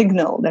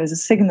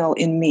signal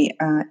in me.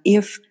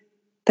 If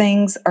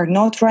things are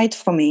not right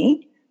for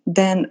me,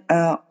 then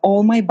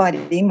all my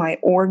body, my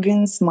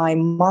organs, my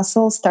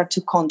muscles start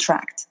to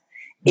contract.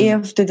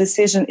 If the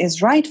decision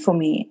is right for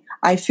me,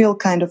 I feel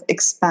kind of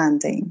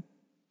expanding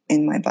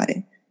in my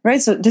body,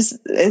 right? So this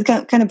it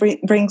kind of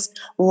brings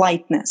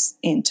lightness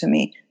into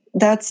me.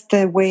 That's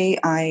the way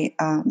I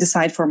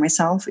decide for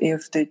myself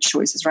if the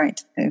choice is right,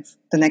 if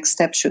the next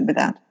step should be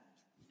that.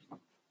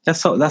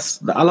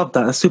 I love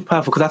that. That's super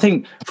powerful because I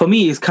think for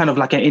me it's kind of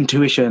like an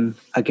intuition,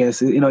 I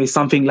guess. You know, it's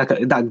something like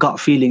that gut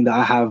feeling that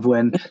I have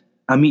when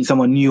I meet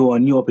someone new or a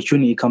new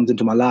opportunity comes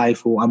into my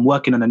life, or I'm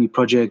working on a new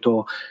project,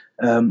 or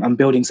I'm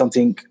building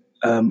something,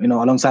 you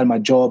know, alongside my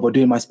job or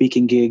doing my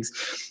speaking gigs.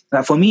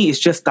 For me, it's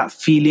just that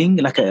feeling.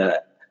 Like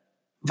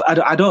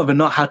I don't even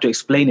know how to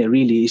explain it.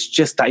 Really, it's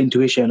just that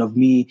intuition of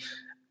me.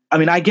 I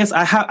mean, I guess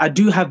I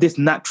do have this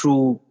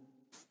natural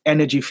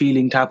energy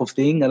feeling type of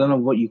thing. I don't know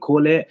what you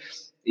call it.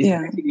 It's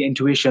basically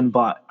intuition,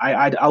 but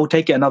I will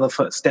take it another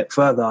step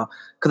further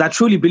because I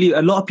truly believe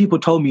a lot of people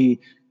told me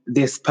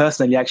this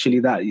personally, actually,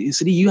 that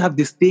you have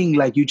this thing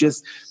like you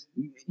just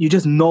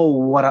know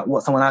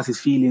what someone else is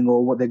feeling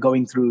or what they're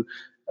going through,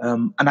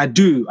 and I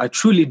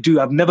truly do.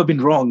 I've never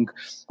been wrong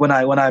when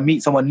I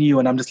meet someone new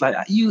and I'm just like,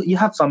 you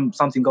have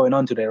something going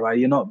on today, right?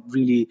 You're not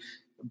really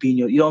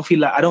being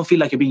I don't feel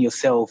like you're being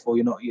yourself, or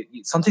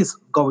something's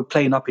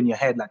playing up in your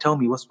head. Like, tell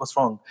me what's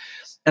wrong.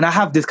 And I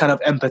have this kind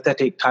of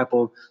empathetic type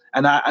of,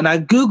 and I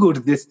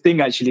googled this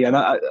thing actually, and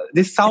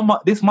this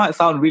might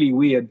sound really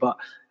weird, but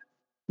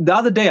the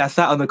other day I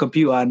sat on the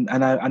computer and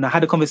I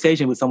had a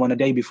conversation with someone a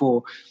day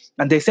before,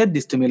 and they said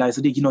this to me, like,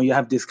 Sadiq, you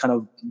have this kind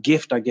of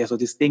gift, I guess, or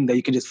this thing that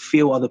you can just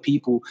feel other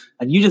people,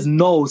 and you just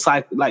know,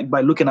 like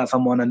by looking at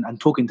someone and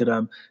talking to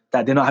them,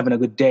 that they're not having a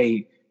good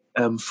day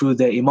through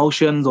their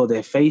emotions or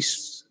their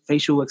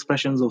facial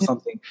expressions or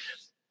something.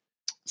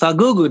 So I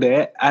googled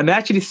it, and it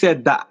actually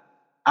said that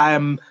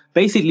I'm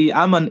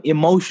an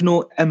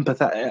emotional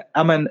empath.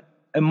 I'm an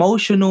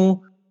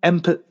emotional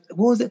what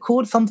was it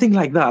called? Something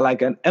like that,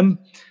 like an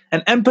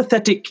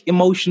empathetic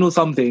emotional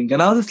something.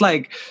 And I was just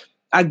like,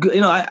 I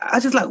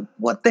just like,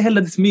 what the hell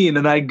does this mean?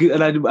 And I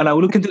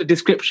would look into the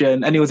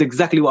description, and it was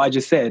exactly what I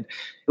just said.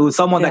 It was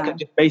someone that can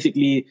just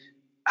basically,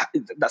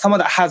 someone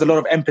that has a lot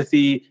of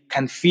empathy,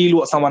 can feel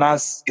what someone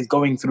else is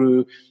going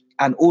through,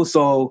 and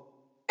also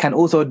can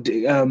also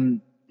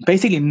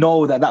basically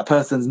know that that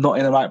person's not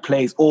in the right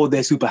place or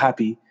they're super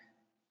happy.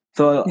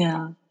 So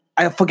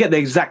I forget the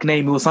exact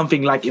name. It was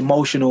something like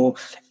emotional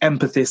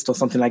empathist or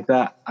something like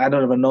that. I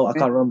don't even know. I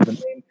can't remember the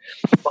name.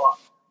 But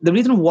the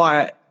reason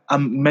why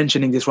I'm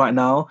mentioning this right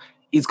now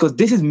is because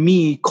this is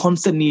me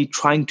constantly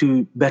trying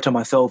to better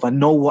myself and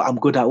know what I'm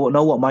good at,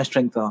 know what my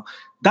strengths are.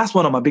 That's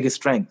one of my biggest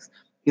strengths,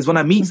 is when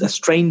I meet a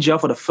stranger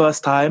for the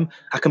first time,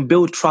 I can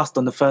build trust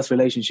on the first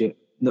relationship,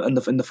 in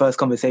the first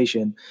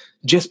conversation,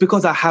 just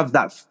because I have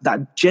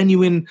that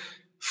genuine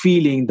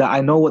feeling that I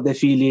know what they're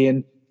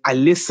feeling. I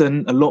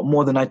listen a lot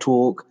more than I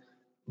talk,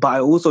 but I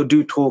also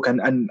do talk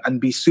and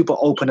be super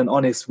open and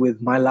honest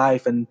with my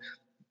life and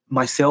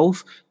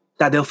myself,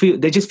 that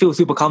they just feel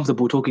super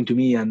comfortable talking to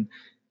me and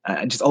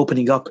just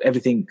opening up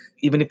everything,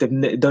 even if they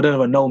don't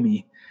even know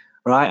me,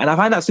 right? And I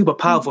find that super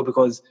powerful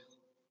because,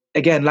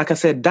 again, like I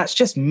said, that's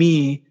just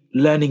me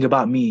learning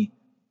about me.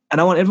 And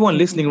I want everyone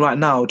listening right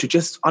now to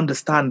just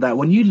understand that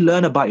when you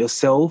learn about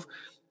yourself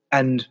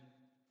and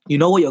you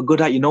know what you're good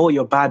at, you know what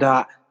you're bad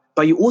at,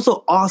 but you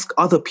also ask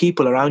other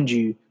people around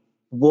you,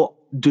 what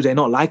do they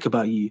not like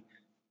about you?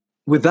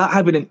 Without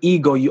having an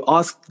ego, you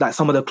ask that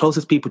some of the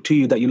closest people to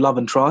you that you love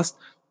and trust,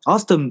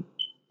 ask them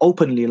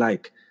openly,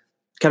 like,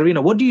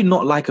 Katherina, what do you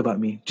not like about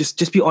me?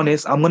 Just be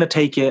honest. I'm going to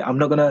take it. I'm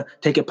not going to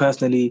take it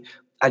personally.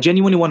 I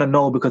genuinely want to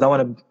know because I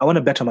want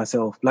to better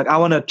myself. Like, I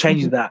want to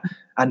change that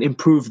and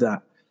improve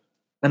that.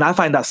 And I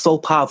find that so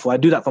powerful. I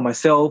do that for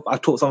myself. I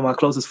taught some of my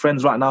closest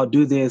friends right now,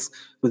 do this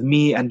with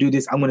me and do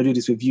this. I'm going to do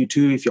this with you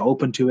too, if you're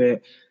open to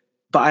it.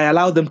 But I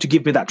allow them to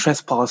give me that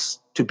trespass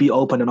to be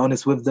open and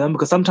honest with them,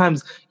 because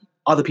sometimes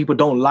other people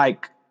don't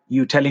like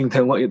you telling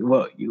them what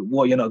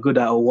you're not good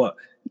at or what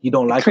you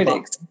don't like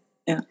Critics. about.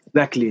 Yeah,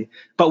 Exactly.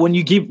 But when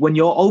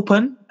you're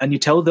open and you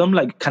tell them,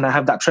 like, can I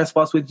have that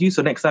trespass with you?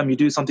 So next time you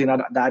do something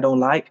that I don't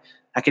like,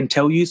 I can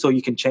tell you so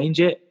you can change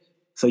it.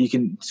 So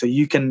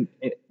you can,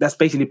 that's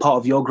basically part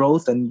of your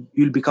growth, and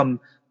you'll become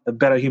a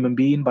better human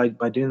being by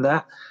doing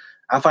that.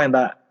 I find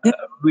that a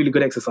really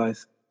good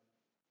exercise.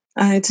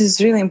 It is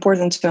really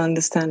important to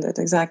understand it,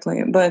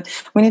 exactly. But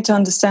we need to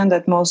understand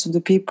that most of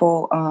the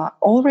people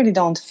already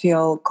don't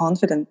feel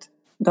confident,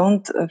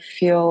 don't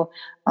feel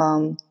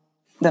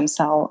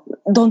themselves,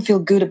 don't feel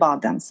good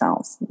about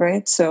themselves,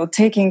 right? So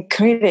taking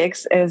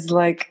critics as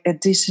like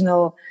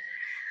additional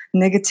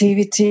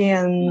negativity,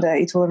 and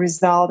it will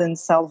result in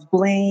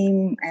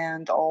self-blame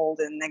and all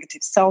the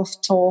negative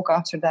self-talk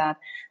after that.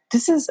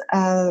 This is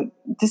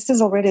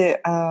already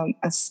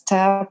a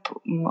step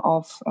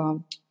of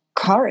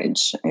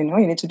courage. You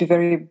need to be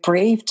very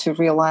brave to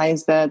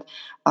realize that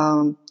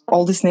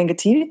all this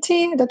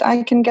negativity that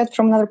I can get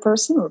from another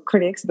person or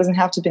critics, it doesn't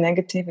have to be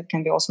negative. It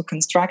can be also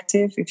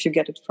constructive if you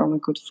get it from a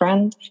good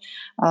friend.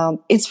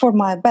 It's for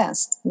my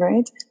best,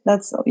 right?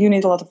 You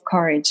need a lot of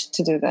courage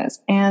to do this,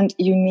 and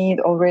you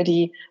need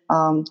already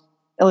a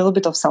little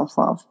bit of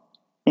self-love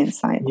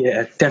inside.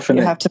 Yeah,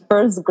 definitely. You have to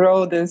first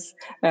grow this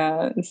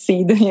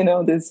seed,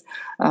 this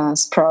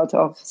sprout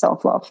of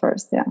self-love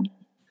first. Yeah.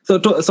 So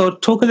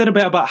talk a little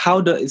bit about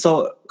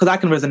because I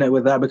can resonate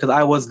with that, because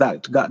I was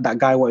that guy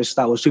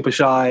that was super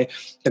shy,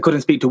 that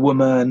couldn't speak to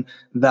women,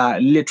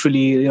 that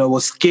literally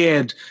was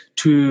scared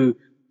to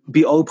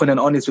be open and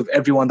honest with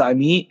everyone that I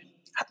meet.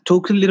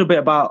 Talk a little bit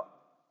about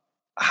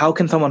how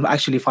can someone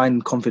actually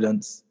find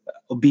confidence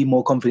or be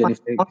more confident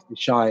if they're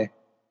shy.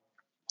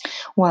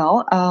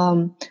 Well,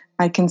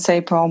 I can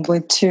say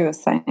probably two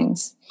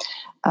things.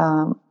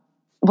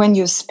 When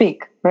you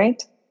speak,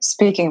 right?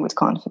 Speaking with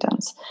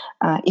confidence.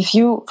 If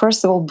you,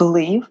 first of all,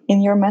 believe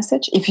in your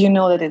message, if you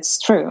know that it's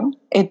true,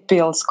 it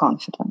builds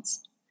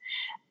confidence.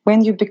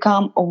 When you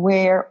become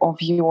aware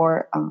of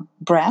your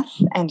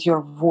breath and your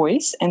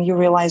voice, and you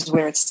realize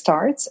where it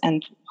starts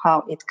and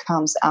how it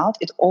comes out,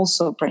 it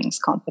also brings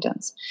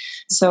confidence.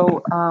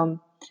 So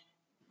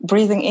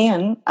breathing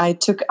in, I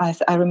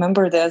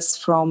remember this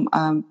from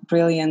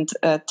brilliant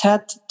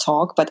TED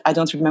talk, but I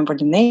don't remember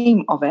the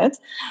name of it.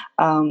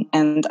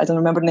 And I don't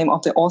remember the name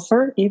of the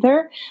author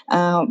either.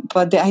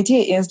 But the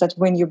idea is that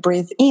when you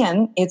breathe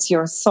in, it's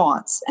your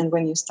thoughts. And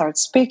when you start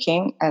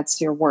speaking, it's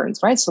your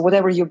words, right? So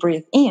whatever you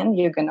breathe in,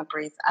 you're going to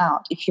breathe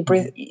out. If you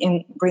breathe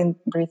in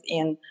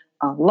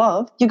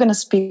love, you're going to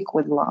speak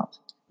with love.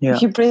 Yeah.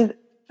 If you breathe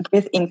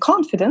in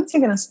confidence,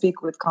 you're going to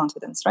speak with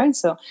confidence, right?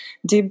 So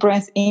deep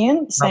breath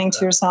in, saying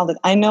to yourself that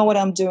I know what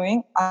I'm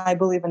doing, I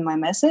believe in my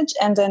message,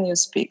 and then you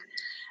speak.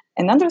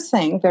 Another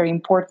thing very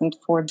important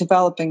for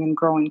developing and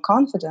growing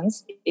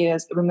confidence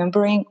is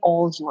remembering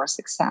all your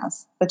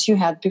success that you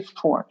had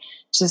before.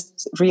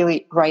 Just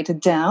really write it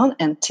down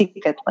and tick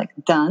it like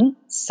done.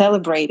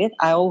 Celebrate it.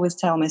 I always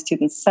tell my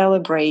students,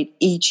 celebrate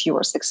each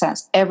your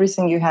success.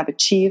 Everything you have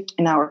achieved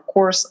in our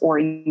course or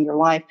in your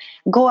life.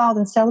 Go out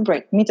and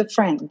celebrate. Meet a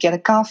friend. Get a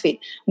coffee.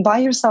 Buy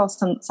yourself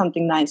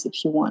something nice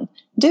if you want.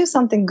 Do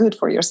something good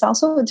for yourself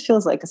so it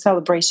feels like a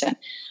celebration.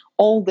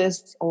 All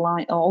this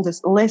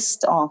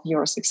list of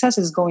your success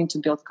is going to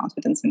build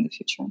confidence in the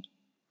future.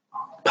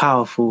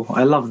 Powerful.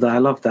 I love that.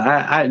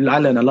 I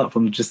learned a lot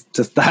from just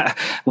that,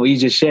 what you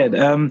just shared.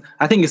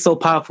 I think it's so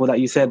powerful that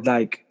you said,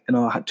 like,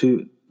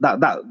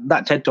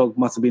 that TED Talk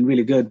must have been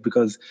really good,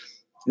 because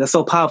that's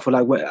so powerful.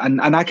 Like,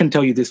 and I can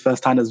tell you this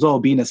firsthand as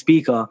well, being a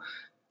speaker,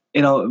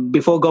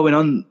 before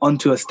going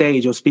onto a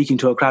stage or speaking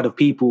to a crowd of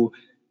people,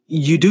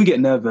 you do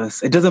get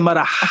nervous. It doesn't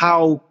matter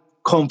how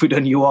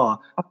confident you are.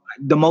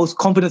 The most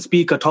confident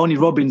speaker, Tony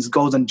Robbins,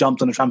 goes and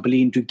jumps on a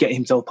trampoline to get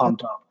himself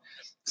pumped up.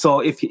 So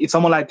if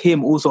someone like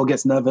him also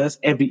gets nervous,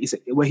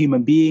 we're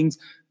human beings.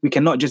 We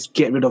cannot just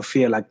get rid of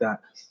fear like that.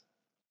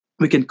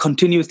 We can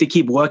continuously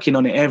keep working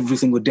on it every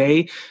single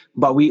day,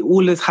 but we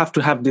always have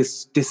to have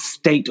this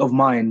state of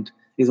mind,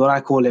 is what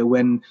I call it,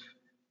 when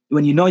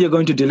you know you're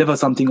going to deliver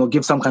something or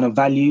give some kind of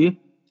value,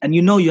 and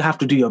you know you have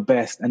to do your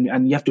best,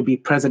 and you have to be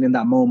present in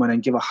that moment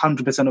and give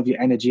 100% of your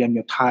energy and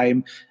your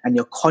time and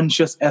your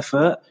conscious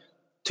effort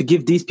to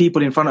give these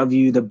people in front of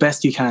you the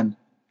best you can.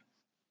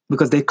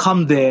 Because they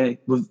come there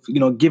with,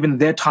 given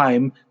their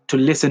time to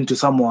listen to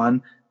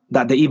someone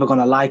that they're either going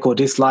to like or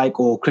dislike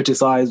or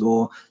criticize,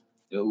 or,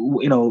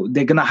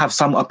 they're going to have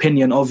some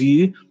opinion of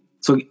you.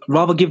 So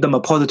rather give them a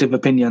positive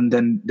opinion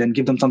than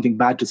give them something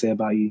bad to say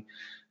about you.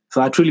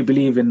 So I truly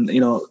believe in,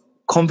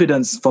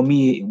 confidence for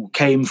me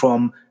came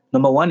from,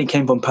 number one, it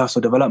came from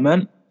personal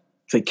development.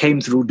 So it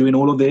came through doing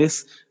all of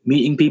this,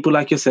 meeting people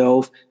like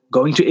yourself,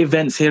 going to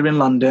events here in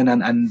London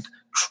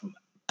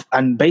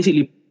and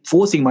basically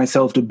forcing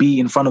myself to be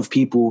in front of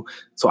people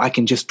so I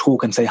can just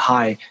talk and say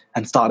hi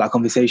and start that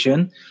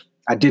conversation.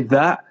 I did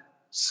that.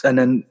 And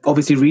then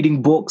obviously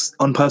reading books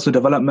on personal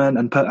development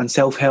and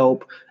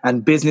self-help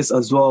and business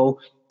as well,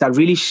 that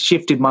really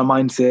shifted my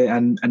mindset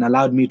and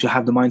allowed me to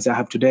have the mindset I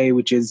have today,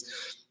 which is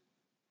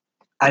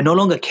I no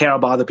longer care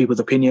about other people's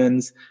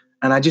opinions,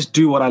 and I just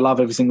do what I love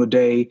every single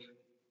day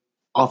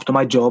after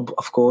my job,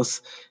 of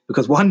course,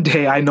 because one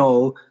day I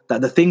know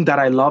that the thing that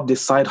I love,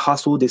 this side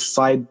hustle, this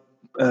side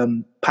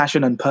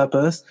passion and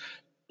purpose,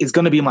 is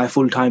going to be my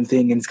full-time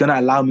thing, and it's going to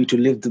allow me to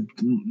live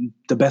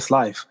the best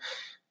life.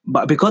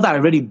 But because I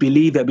already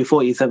believe it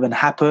before it's even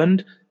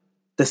happened,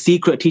 the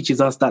secret teaches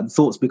us that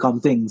thoughts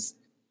become things.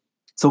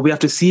 So we have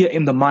to see it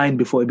in the mind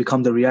before it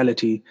becomes a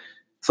reality.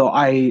 So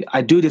I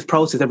do this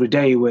process every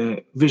day where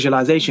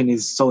visualization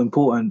is so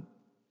important,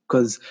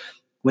 because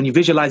when you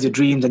visualize your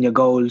dreams and your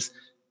goals,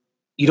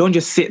 you don't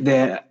just sit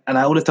there. And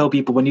I always tell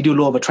people, when you do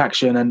law of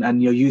attraction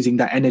and you're using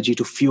that energy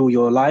to fuel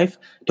your life,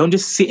 don't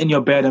just sit in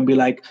your bed and be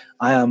like,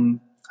 I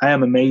am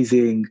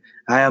amazing.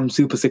 I am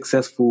super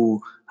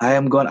successful. I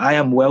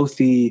am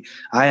wealthy.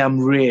 I am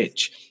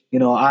rich.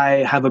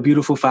 I have a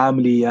beautiful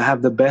family. I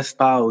have the best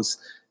spouse.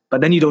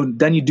 But then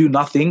you do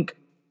nothing.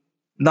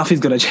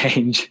 Nothing's going to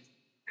change.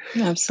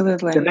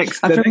 Absolutely.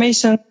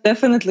 Affirmations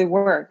definitely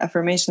work.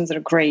 Affirmations are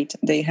great.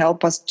 They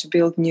help us to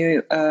build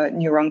new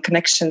neuron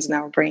connections in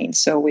our brain.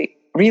 So we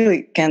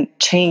really can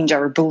change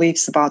our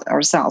beliefs about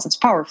ourselves. It's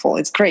powerful.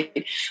 It's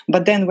great.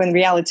 But then when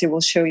reality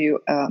will show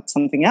you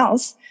something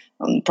else,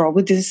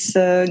 probably these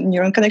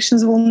neuron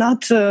connections will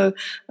not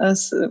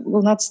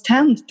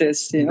stand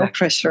this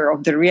pressure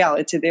of the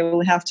reality. They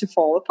will have to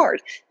fall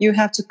apart. You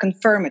have to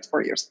confirm it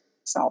for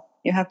yourself.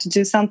 You have to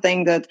do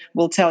something that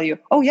will tell you,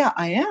 oh yeah,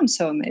 I am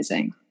so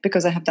amazing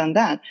because I have done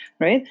that,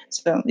 right?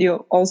 So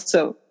you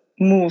also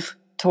move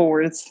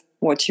towards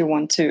what you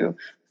want to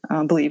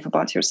believe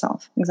about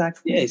yourself.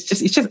 Exactly. Yeah, it's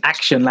just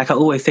action. Like I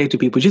always say to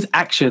people, just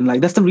action. Like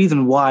that's the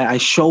reason why I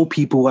show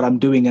people what I'm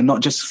doing and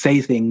not just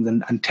say things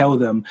and tell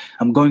them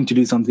I'm going to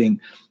do something.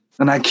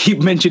 And I keep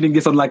mentioning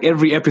this on like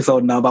every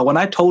episode now, but when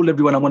I told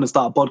everyone I want to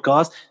start a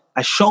podcast,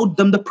 I showed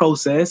them the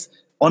process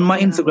on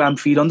my Instagram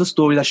feed, on the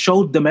stories. I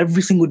showed them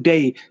every single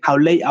day how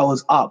late I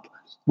was up,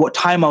 what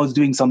time I was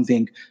doing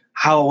something,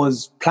 how I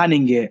was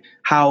planning it,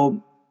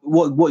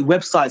 what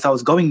websites I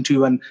was going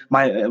to, and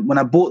when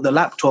I bought the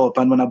laptop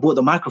and when I bought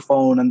the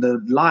microphone and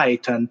the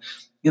light, and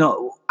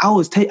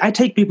I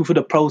take people through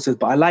the process.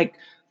 But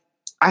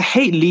I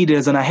hate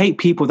leaders and I hate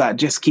people that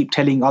just keep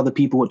telling other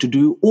people what to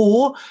do,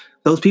 or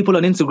those people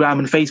on Instagram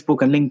and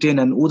Facebook and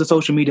LinkedIn and all the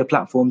social media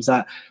platforms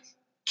that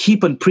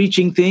keep on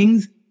preaching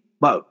things.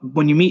 But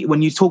when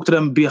you talk to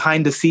them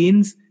behind the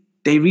scenes,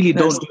 they really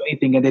don't do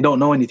anything and they don't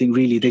know anything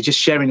really. They're just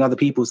sharing other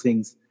people's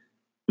things.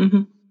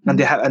 Mm-hmm. And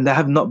they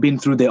have not been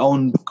through their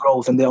own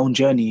growth and their own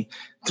journey.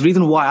 The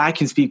reason why I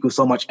can speak with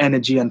so much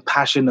energy and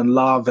passion and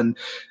love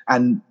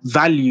and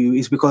value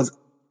is because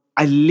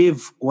I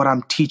live what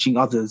I'm teaching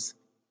others.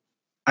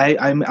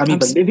 I'm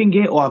either living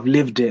it or I've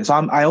lived it. So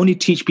I only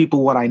teach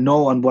people what I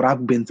know and what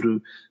I've been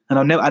through, and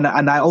I never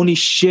and I only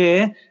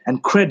share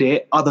and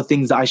credit other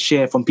things that I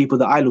share from people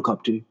that I look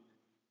up to.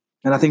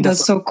 And I think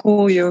that's so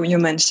cool. You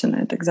mentioned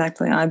it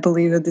exactly. I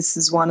believe that this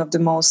is one of the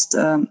most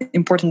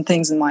important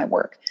things in my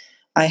work.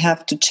 I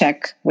have to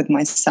check with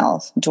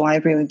myself: do I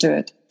really do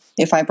it?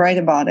 If I write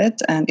about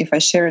it and if I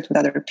share it with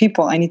other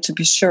people, I need to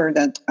be sure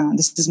that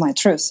this is my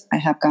truth. I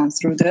have gone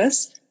through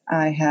this.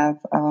 I have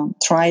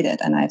tried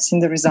it, and I've seen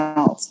the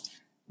results.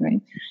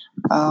 Right?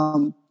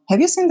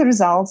 Have you seen the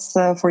results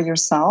for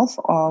yourself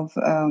of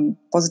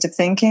positive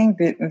thinking,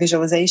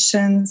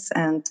 visualizations,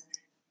 and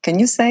can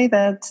you say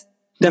that?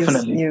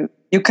 Definitely,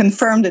 you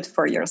confirmed it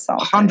for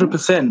yourself?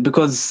 100%.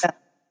 Because,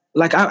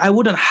 like, I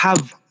wouldn't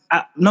have.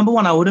 Number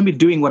one, I wouldn't be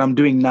doing what I'm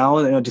doing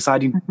now.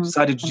 Decided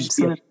to just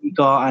be a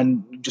speaker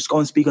and just go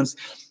and speak on,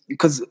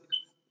 because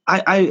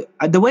I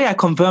the way I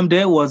confirmed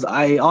it was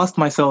I asked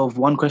myself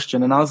one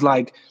question, and I was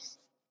like,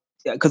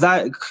 because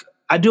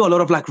I do a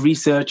lot of like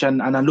research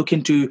and I look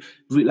into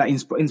like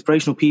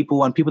inspirational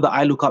people and people that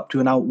I look up to,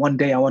 and one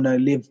day I want to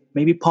live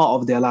maybe part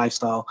of their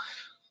lifestyle.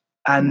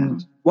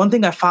 And one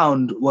thing I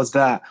found was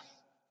that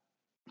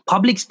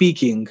public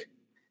speaking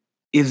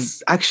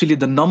is actually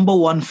the number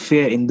one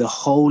fear in the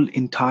whole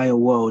entire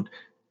world.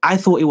 I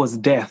thought it was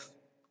death.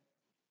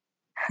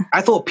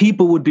 I thought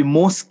people would be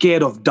more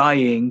scared of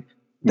dying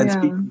than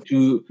speaking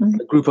to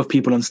a group of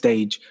people on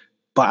stage.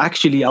 But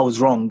actually, I was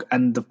wrong.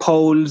 And the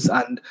polls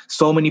and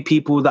so many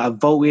people that have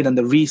voted and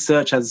the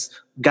research has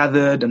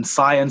gathered and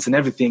science and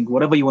everything,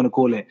 whatever you want to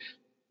call it,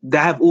 they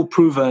have all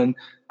proven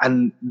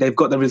and they've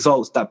got the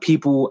results that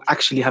people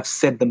actually have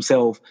said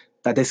themselves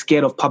that they're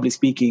scared of public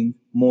speaking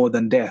more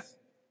than death.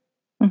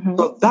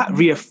 So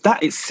that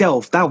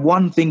itself, that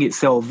one thing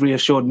itself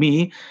reassured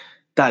me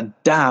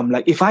that, damn,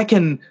 like if I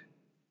can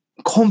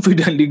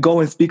confidently go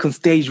and speak on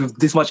stage with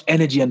this much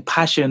energy and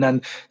passion.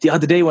 And the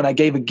other day when I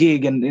gave a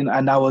gig and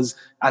I was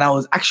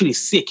actually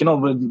sick, with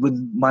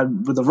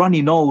a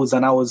runny nose,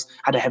 and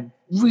had a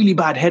really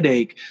bad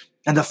headache.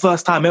 And the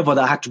first time ever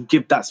that I had to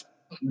give that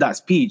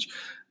speech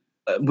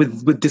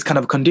with this kind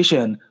of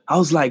condition, I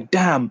was like,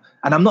 damn.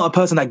 And I'm not a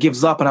person that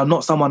gives up, and I'm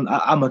not someone.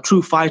 I'm a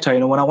true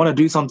fighter. When I want to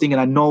do something and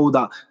I know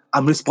that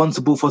I'm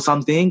responsible for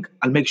something,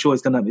 I'll make sure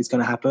it's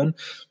gonna happen.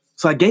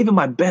 So I gave it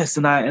my best,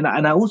 and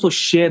I also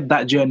shared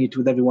that journey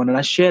with everyone, and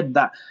I shared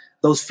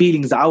those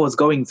feelings that I was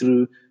going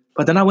through.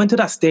 But then I went to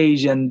that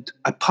stage and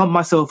I pumped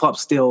myself up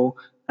still,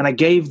 and I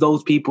gave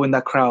those people in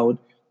that crowd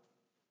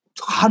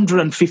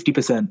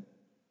 150%.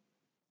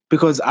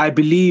 Because I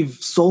believe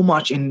so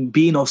much in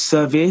being of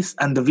service.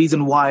 And the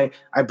reason why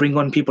I bring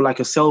on people like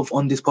yourself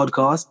on this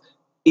podcast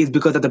is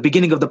because at the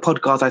beginning of the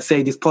podcast, I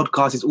say this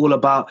podcast is all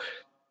about,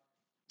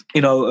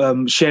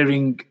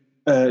 sharing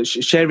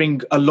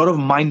a lot of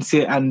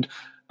mindset and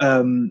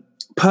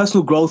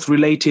personal growth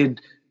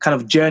related kind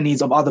of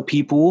journeys of other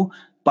people.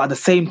 But at the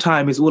same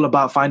time, it's all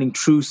about finding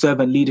true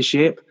servant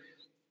leadership.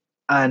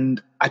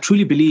 And I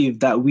truly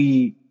believe that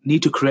we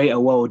need to create a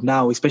world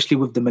now, especially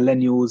with the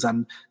millennials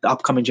and the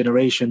upcoming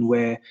generation,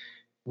 where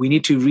we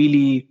need to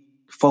really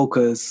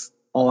focus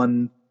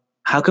on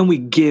how can we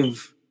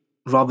give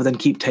rather than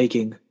keep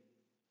taking.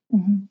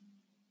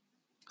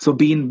 So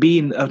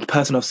being a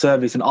person of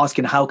service and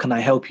asking, how can I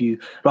help you,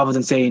 rather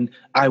than saying,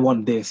 I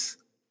want this,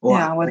 or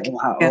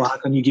how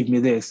can you give me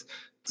this?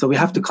 So we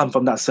have to come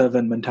from that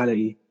servant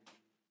mentality.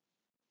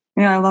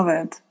 Yeah, I love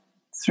it.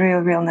 It's real,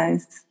 real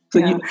nice. So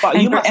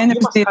your energy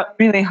is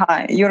really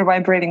high. You're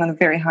vibrating on a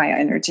very high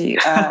energy.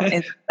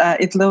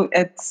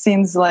 It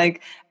seems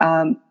like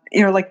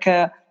you're like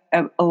a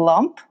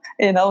lamp,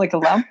 like a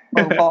lamp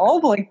or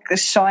bulb, like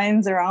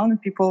shines around, and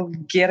people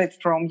get it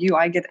from you.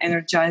 I get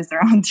energized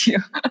around you.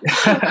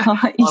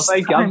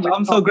 Thank you.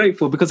 I'm so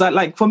grateful, because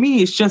for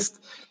me, it's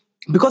just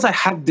because I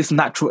have this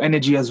natural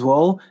energy as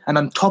well, and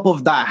on top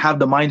of that, I have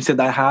the mindset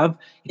that I have.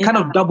 It kind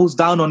of doubles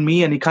down on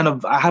me, and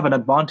I have an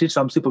advantage.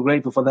 So I'm super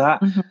grateful for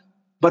that.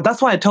 But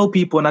that's why I tell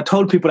people, and I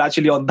told people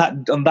actually on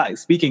that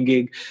speaking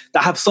gig,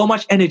 that I have so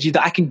much energy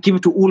that I can give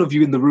it to all of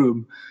you in the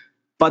room.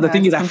 But the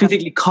thing is, I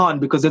physically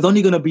can't, because there's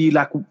only going to be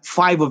like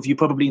 5 of you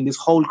probably in this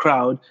whole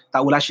crowd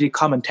that will actually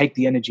come and take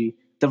the energy.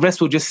 The rest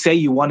will just say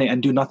you want it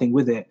and do nothing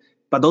with it.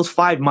 But those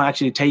 5 might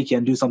actually take it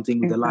and do something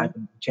with their life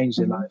and change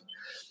their life.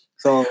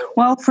 So,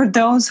 well, for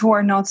those who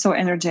are not so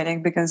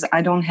energetic, because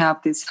I don't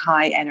have this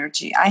high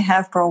energy, I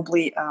have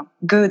probably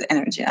good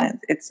energy.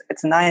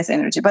 It's nice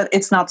energy, but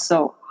it's not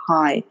so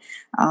high.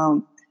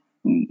 I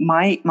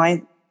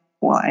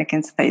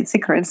can say it's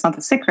secret. It's not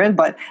a secret,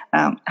 but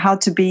how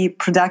to be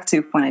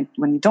productive when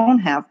you don't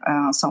have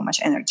so much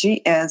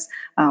energy is,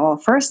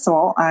 first of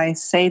all, I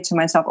say to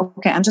myself,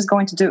 okay, I'm just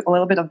going to do a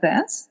little bit of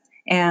this,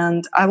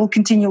 and I will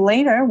continue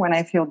later when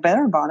I feel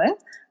better about it.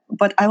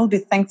 But I will be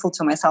thankful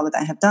to myself that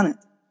I have done it.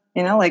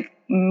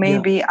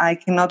 Maybe I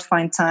cannot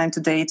find time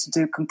today to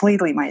do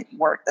completely my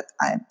work that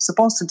I'm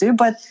supposed to do,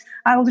 but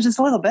I will do just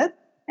a little bit,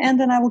 and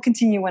then I will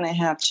continue when I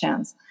have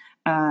chance,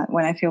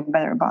 when I feel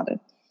better about it.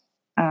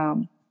 I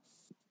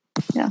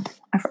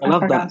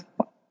love that.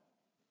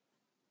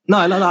 No,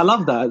 I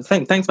love that.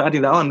 Thanks for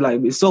adding that on.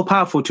 Like, it's so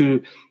powerful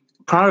to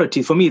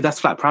priority. For me,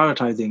 that's like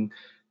prioritizing.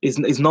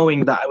 Is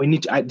knowing that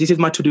this is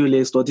my to-do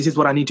list, or this is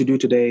what I need to do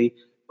today,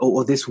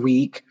 or this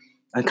week,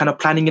 and kind of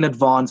planning in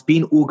advance,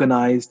 being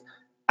organized,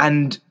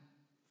 and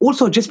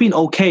also just being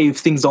okay if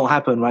things don't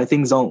happen. Right,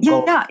 things don't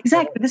go. Yeah,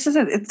 exactly. This is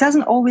it. It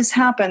doesn't always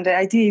happen. The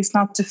idea is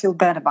not to feel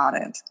bad about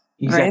it.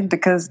 Exactly. Right?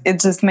 Because it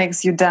just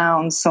makes you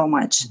down so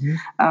much.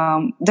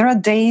 Mm-hmm. There are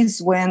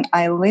days when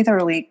I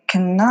literally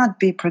cannot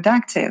be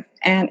productive.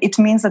 And it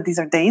means that these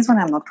are days when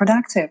I'm not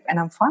productive, and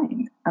I'm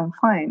fine. I'm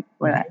fine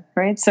with that,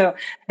 right? So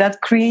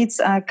that creates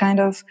a kind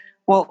of,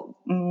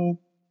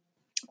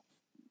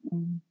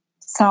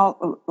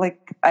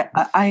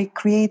 I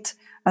create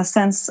a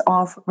sense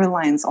of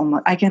reliance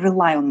on I can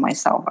rely on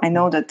myself. I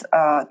know that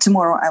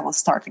tomorrow I will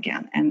start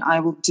again, and I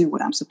will do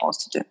what I'm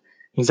supposed to do.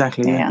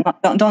 Exactly. Yeah.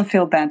 Don't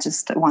feel bad.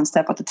 Just one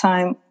step at a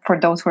time. For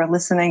those who are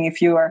listening,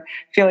 if you are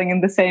feeling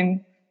in the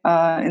same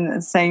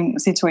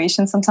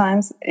situation,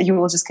 sometimes you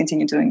will just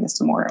continue doing this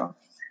tomorrow.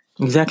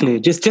 Exactly.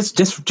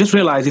 Just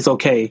realize it's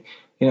okay.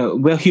 You know,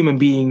 we're human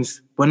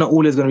beings. We're not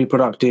always going to be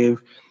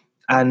productive,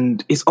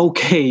 and it's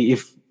okay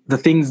if the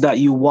things that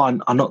you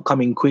want are not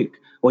coming quick,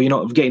 or you're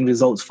not getting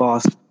results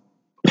fast.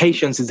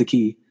 Patience is the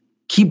key.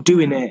 Keep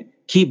doing it.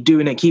 Keep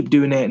doing it. Keep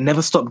doing it.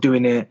 Never stop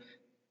doing it.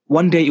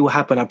 One day it will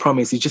happen. I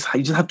promise. You just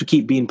have to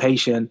keep being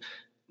patient.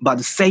 But at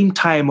the same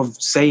time of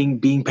saying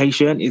being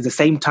patient is the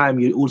same time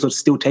you're also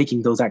still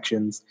taking those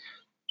actions.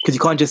 Because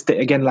you can't just,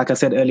 again, like I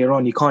said earlier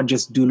on, you can't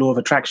just do law of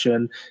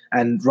attraction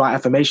and write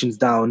affirmations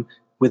down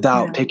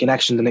without taking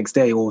action the next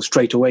day or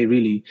straight away,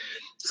 really.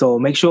 So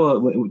make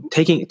sure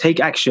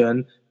take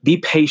action, be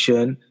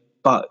patient,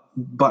 but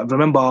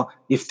remember,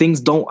 if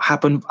things don't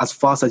happen as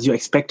fast as you're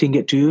expecting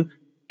it to,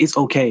 it's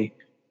okay.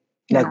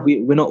 Like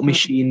we're not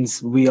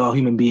machines. We are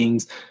human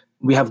beings.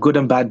 We have good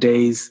and bad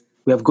days.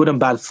 We have good and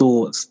bad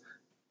thoughts,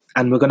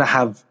 and we're gonna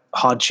have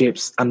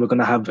hardships, and we're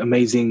gonna have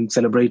amazing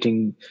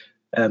celebrating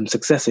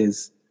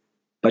successes.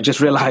 But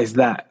just realize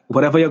that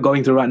whatever you're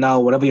going through right now,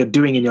 whatever you're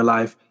doing in your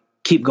life,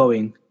 keep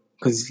going,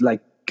 because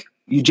like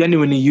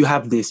you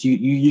have this.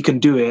 You can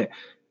do it.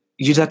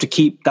 You just have to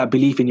keep that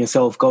belief in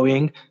yourself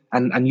going,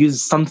 and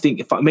use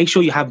something. Make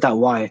sure you have that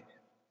why.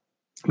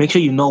 Make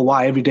sure you know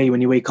why every day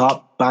when you wake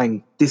up.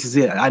 Bang! This is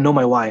it. I know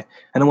my why.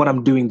 I know what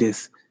I'm doing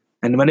this.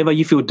 And whenever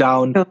you feel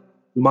down,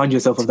 remind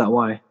yourself of that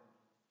why.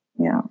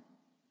 Yeah.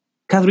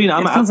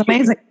 Katherina, it sounds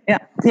amazing. Yeah.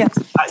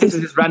 This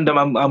is just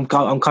random. I'm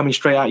coming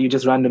straight at you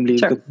just randomly.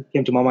 Sure. Because it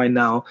came to my mind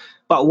now.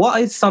 But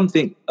what is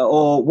something,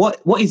 or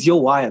what is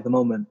your why at the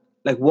moment?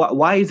 Like,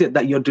 why is it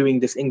that you're doing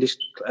this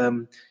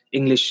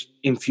English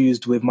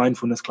infused with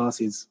mindfulness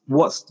classes?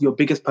 What's your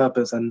biggest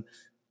purpose, and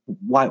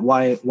why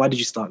did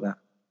you start that?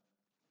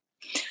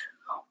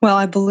 Well,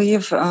 I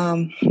believe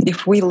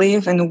if we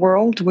live in a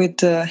world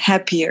with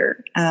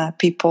happier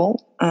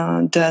people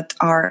that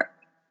are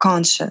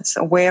conscious,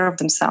 aware of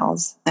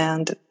themselves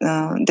and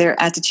their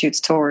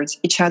attitudes towards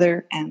each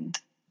other and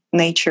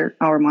nature,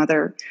 our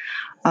mother,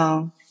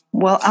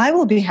 well, I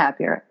will be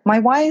happier. My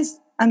why is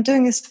I'm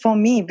doing this for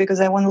me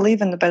because I want to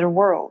live in a better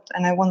world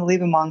and I want to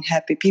live among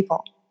happy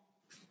people.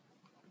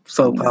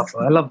 So powerful.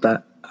 I love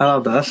that.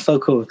 That's so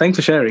cool. Thanks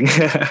for sharing.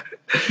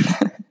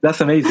 That's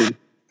amazing.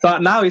 So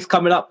now it's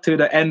coming up to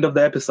the end of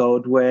the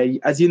episode where,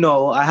 as you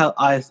know,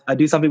 I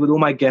do something with all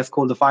my guests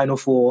called the Final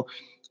Four,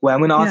 where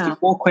I'm going to ask you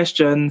 4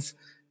 questions.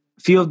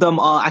 A few of them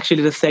are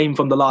actually the same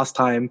from the last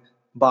time,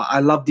 but I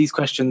love these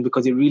questions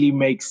because it really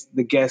makes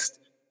the guest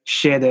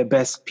share their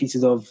best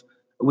pieces of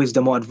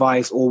wisdom or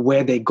advice, or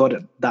where they got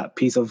that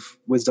piece of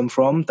wisdom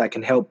from that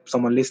can help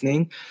someone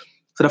listening.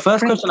 So the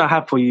first question I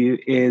have for you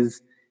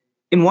is,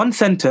 in one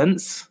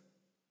sentence,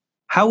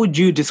 how would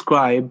you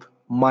describe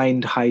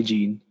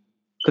MindHygiene?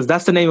 Because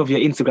that's the name of your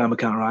Instagram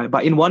account, right?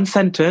 But in one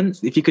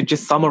sentence, if you could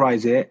just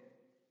summarize it,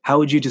 how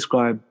would you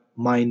describe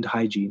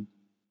MindHygiene?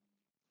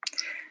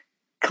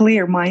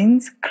 Clear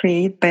minds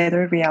create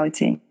better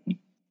reality.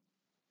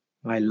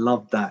 I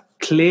love that.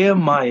 Clear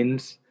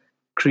minds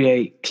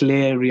create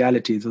clear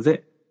realities, was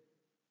it?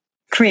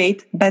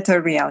 Create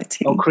better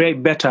reality. Oh,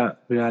 create better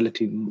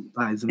reality.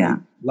 That is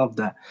amazing. Love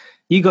that.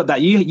 You got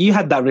that. You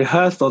had that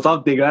rehearsed or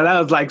something. Right? That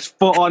was like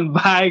spot on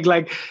bag.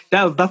 Like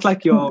that's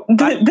like your.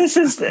 This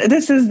is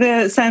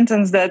the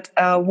sentence that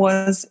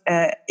was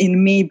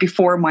in me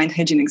before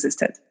MindHygiene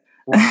existed.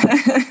 Wow,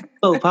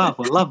 so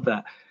powerful. Love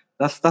that.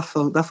 That's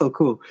so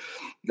cool.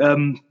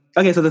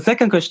 Okay, so the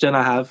second question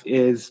I have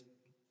is,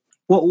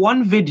 what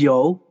one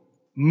video,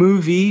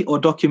 movie, or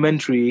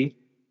documentary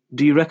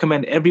do you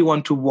recommend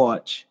everyone to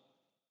watch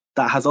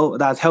that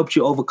has helped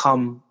you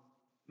overcome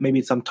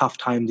maybe some tough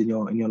times in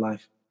your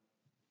life,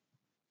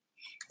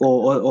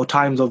 or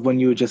times of when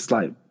you were just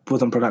like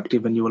wasn't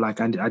productive and you were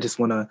like, I just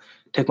want to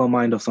take my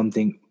mind off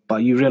something,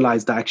 but you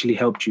realized that actually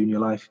helped you in your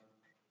life?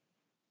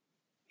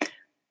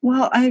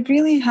 Well, I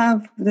really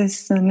have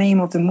this name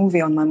of the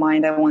movie on my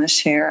mind. I want to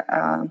share.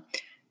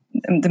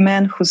 The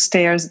Man Who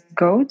Stares at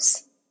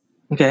Goats.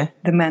 Okay.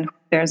 The Man Who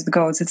Stares at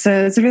Goats. It's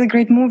a really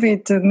great movie.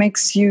 It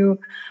makes you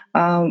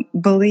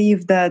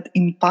believe that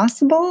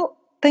impossible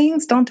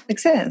things don't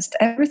exist.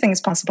 Everything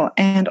is possible.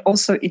 And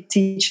also it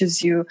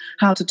teaches you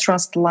how to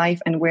trust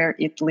life and where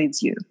it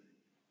leads you.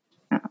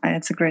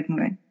 It's a great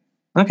movie.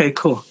 Okay,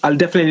 cool. I'll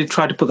definitely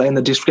try to put that in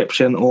the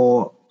description,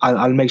 or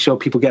I'll make sure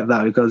people get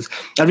that, because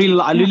I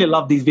really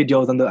love these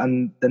videos.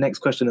 And the next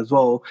question as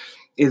well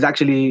is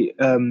actually,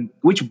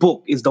 which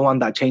book is the one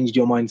that changed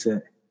your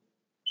mindset?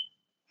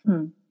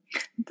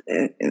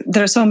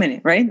 There are so many,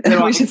 right? There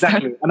are,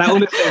 exactly. And I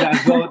always say that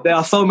as well. There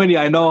are so many.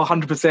 I know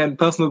 100%.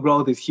 Personal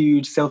growth is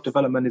huge.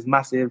 Self-development is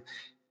massive.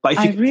 But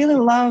I really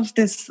love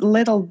this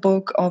little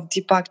book of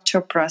Deepak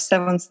Chopra,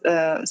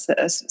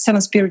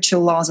 Seven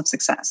Spiritual Laws of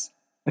Success.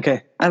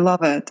 Okay. I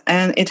love it.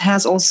 And it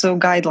has also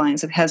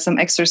guidelines. It has some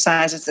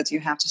exercises that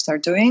you have to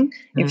start doing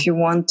if you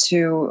want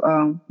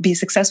to be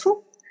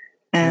successful.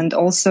 And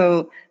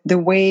also the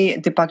way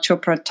Deepak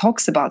Chopra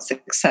talks about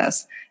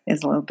success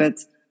is a little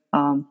bit,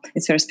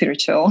 it's very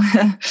spiritual.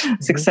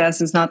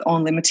 Success is not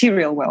only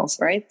material wealth,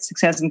 right?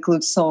 Success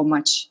includes so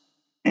much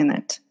in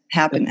it.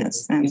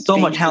 Happiness and so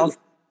much health.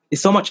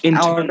 It's so much into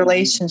our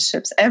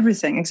relationships,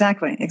 everything.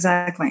 Exactly.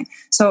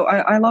 So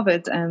I love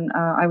it, and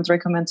I would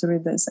recommend to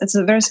read this. It's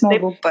a very small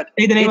book, but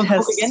it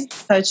has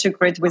such a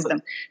great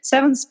wisdom.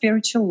 7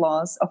 Spiritual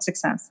Laws of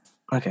Success.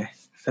 Okay,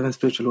 7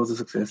 Spiritual Laws of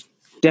Success.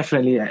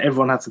 Definitely,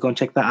 everyone has to go and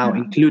check that out,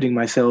 including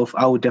myself.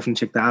 I would definitely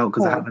check that out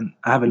because I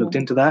haven't looked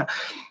into that.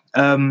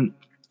 The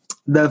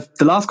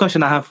last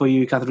question I have for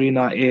you,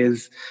 Katherina,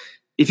 is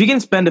if you can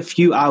spend a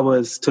few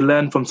hours to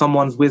learn from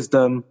someone's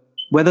wisdom,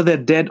 whether they're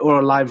dead or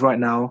alive right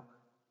now,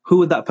 who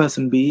would that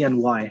person be and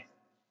why?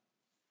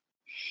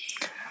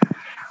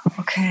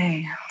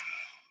 Okay.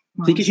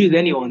 So you can choose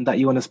anyone that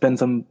you want to spend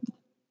some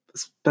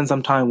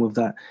time with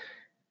that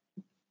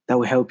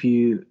will help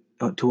you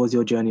towards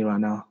your journey right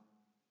now.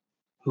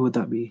 Who would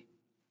that be?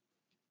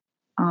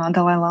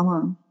 Dalai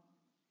Lama.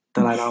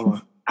 Dalai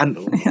Lama. And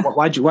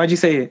why'd you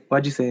say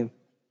him?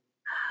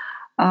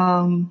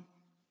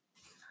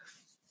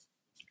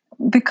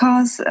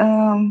 Because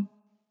I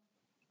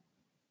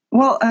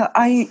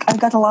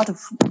got a lot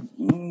of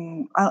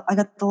I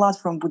got a lot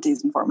from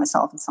Buddhism for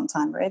myself at some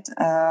time, right?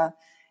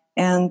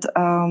 And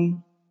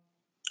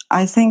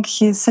I think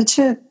he's such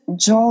a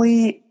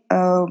jolly,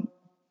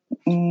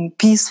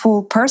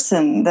 peaceful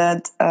person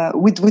that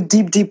with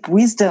deep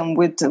wisdom,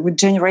 with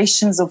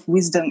generations of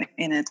wisdom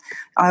in it.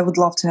 I would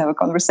love to have a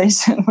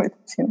conversation with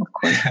him, of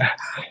course.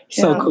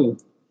 So cool.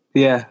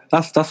 Yeah,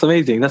 that's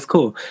amazing. That's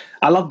cool.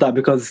 I love that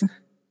because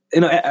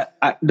the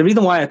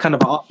reason why I kind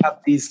of have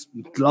these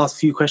last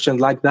few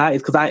questions like that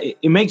is because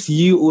it makes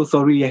you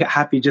also really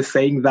happy just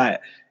saying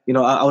that,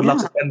 I would love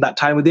to spend that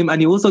time with him.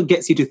 And it also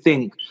gets you to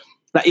think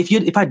that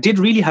if I did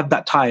really have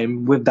that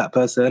time with that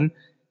person,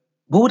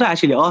 what would I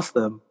actually ask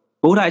them?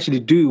 What would I actually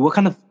do? What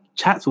kind of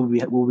chats will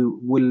we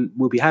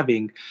be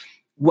having?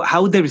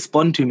 How would they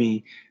respond to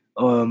me?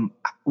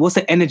 What's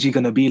the energy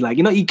going to be like?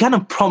 It kind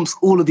of prompts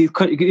all of these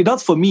questions. It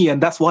does for me, and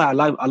that's why I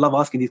love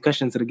asking these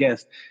questions to the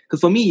guests.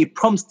 Because for me, it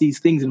prompts these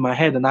things in my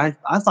head, and I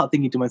start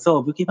thinking to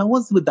myself, okay, if I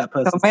was with that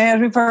person. So may I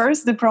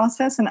reverse the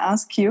process and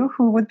ask you,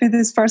 who would be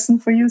this person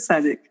for you,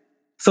 Sadiq?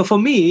 So for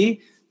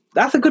me,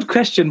 that's a good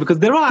question because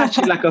there are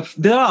actually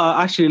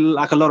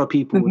like a lot of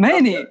people.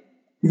 Many.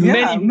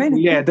 Yeah,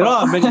 there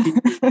are many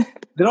people.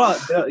 There are,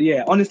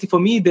 honestly, for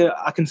me,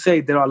 I can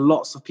say there are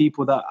lots of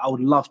people that I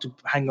would love to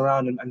hang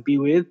around and be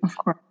with. Of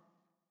course.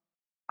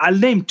 I'll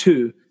name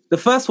 2. The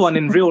first one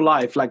in real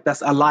life, like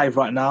that's alive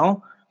right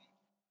now.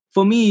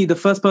 For me, the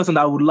first person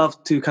that I would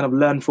love to kind of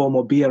learn from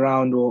or be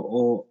around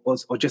or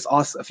just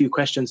ask a few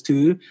questions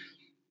to,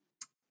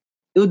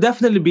 it would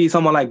definitely be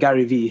someone like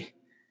Gary Vee.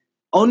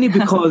 Only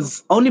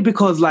because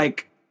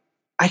like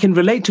I can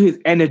relate to his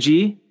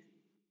energy.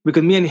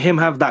 Because me and him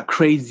have that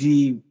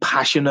crazy,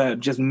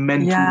 passionate, just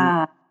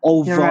mental,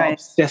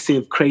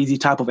 over-obsessive, crazy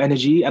type of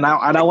energy. And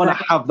I want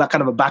to have that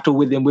kind of a battle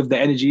with him with the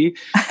energy.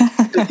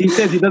 He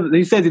says he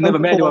never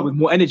met anyone with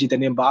more energy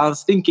than him. But I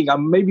was thinking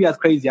I'm maybe as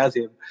crazy as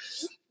him.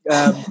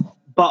 But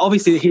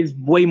obviously he's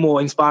way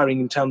more inspiring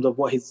in terms of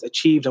what he's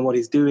achieved and what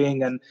he's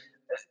doing. And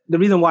the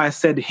reason why I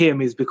said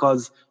him is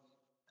because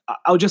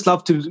I would just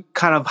love to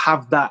kind of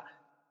have that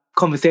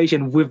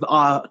conversation with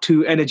our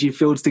 2 energy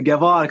fields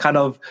together and kind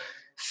of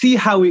see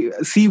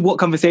what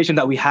conversation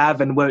that we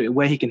have and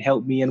where he can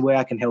help me and where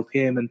I can help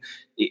him. And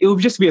it would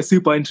just be a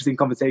super interesting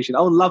conversation.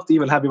 I would love to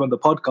even have him on the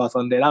podcast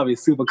one day. That would be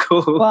super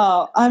cool.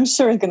 Wow, I'm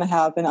sure it's going to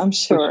happen. I'm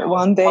sure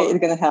one day it's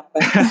going to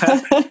happen.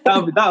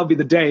 that would be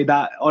the day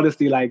that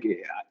honestly, like,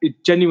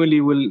 it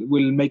genuinely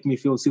will make me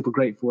feel super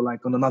grateful,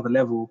 like on another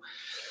level.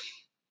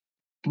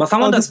 But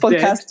someone this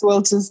podcast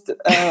will just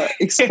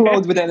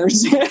explode with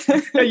energy.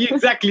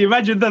 Exactly.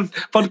 Imagine the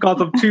podcast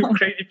of 2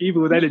 crazy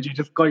people with energy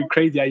just going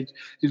crazy.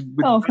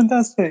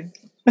 Fantastic.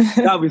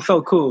 That would be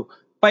so cool.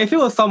 But if it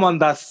was someone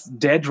that's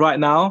dead right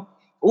now,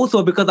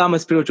 also because I'm a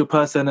spiritual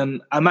person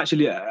and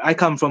I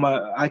come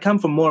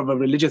from more of a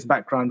religious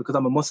background because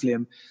I'm a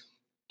Muslim,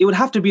 it would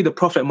have to be the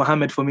Prophet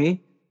Muhammad for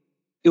me.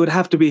 It would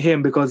have to be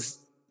him because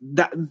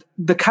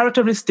the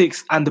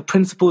characteristics and the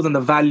principles and the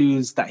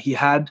values that he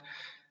had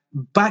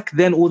back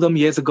then, all them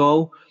years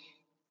ago,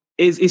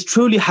 is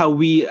truly how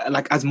we,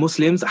 like as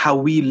Muslims, how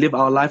we live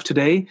our life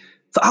today.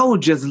 So I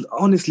would just,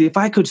 honestly, if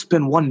I could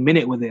spend 1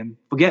 minute with him,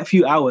 forget a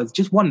few hours,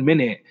 just 1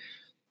 minute,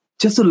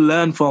 just to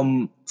learn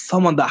from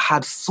someone that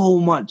had so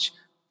much,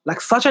 like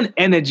such an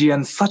energy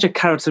and such a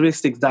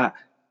characteristic that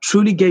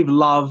truly gave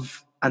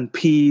love and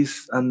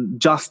peace and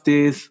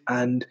justice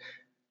and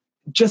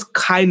just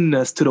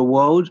kindness to the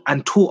world,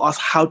 and taught us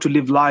how to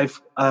live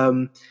life,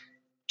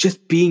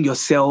 just being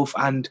yourself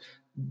and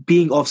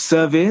being of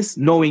service,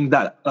 knowing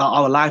that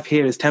our life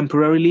here is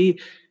temporarily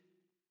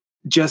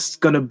just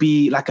going to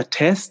be like a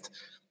test,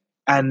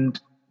 and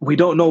we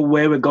don't know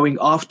where we're going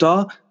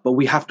after, but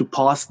we have to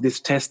pass this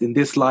test in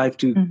this life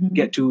to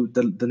get to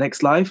the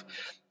next life.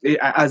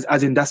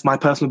 As in, that's my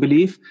personal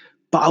belief.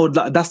 But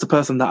that's the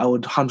person that I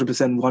would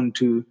 100% want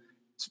to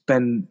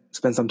spend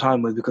some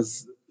time with,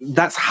 because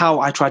that's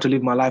how I try to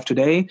live my life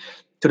today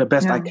to the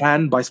best I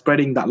can, by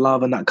spreading that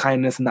love and that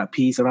kindness and that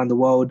peace around the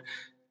world.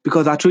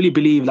 Because I truly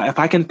believe that if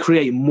I can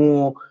create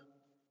more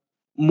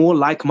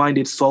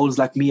like-minded souls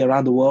like me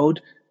around the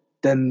world,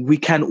 then we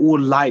can all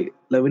light,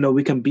 like,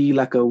 we can be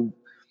like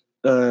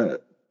a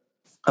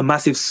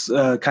massive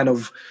kind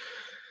of,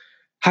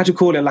 how to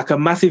call it, like a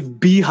massive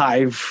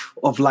beehive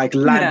of like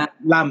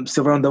lamps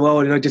around the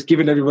world, just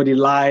giving everybody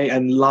light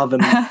and love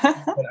and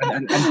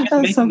just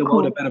making the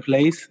world a better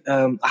place.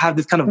 I have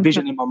this kind of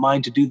vision in my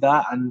mind to do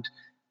that, and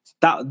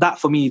that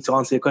for me, to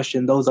answer your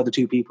question, those are the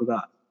two people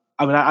that,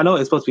 I know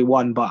it's supposed to be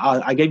one, but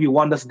I gave you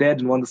one that's dead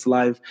and one that's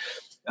alive.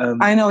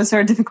 I know it's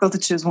very difficult to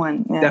choose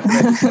one. Yeah.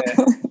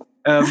 Definitely.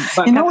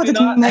 But you know what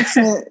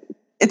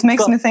it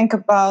makes me think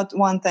about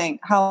one thing: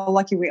 how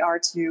lucky we are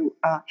to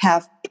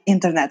have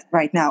internet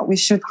right now. We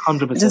should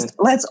 100%. just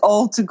let's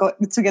all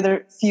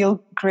together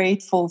feel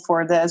grateful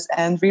for this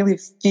and really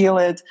feel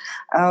it,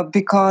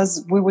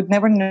 because we would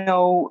never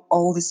know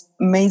all these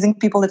amazing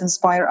people that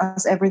inspire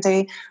us every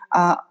day.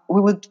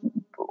 We would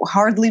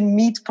hardly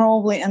meet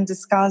probably and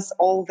discuss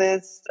all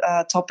these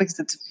topics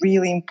that's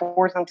really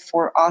important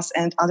for us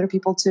and other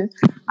people too.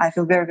 I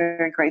feel very,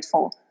 very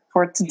grateful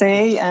for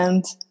today,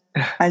 and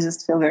I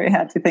just feel very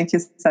happy. Thank you,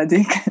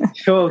 Sadiq.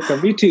 Sure,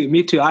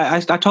 me too. I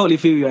totally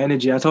feel your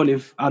energy. I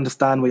totally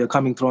understand where you're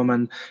coming from,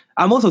 and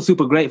I'm also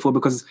super grateful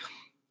because,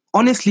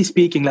 honestly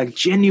speaking, like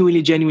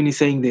genuinely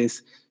saying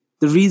this,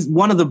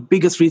 one of the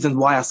biggest reasons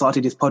why I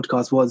started this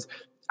podcast was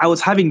I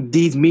was having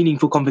these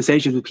meaningful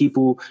conversations with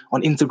people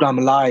on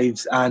Instagram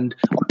lives and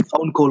on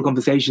phone call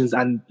conversations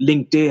and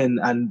LinkedIn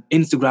and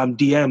Instagram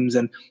DMs,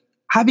 and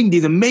having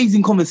these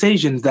amazing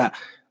conversations that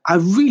I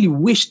really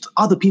wished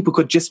other people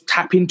could just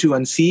tap into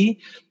and see.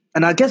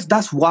 And I guess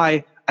that's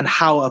why and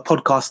how a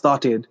podcast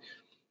started.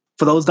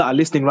 For those that are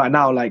listening right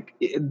now, like,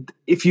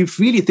 if you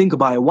really think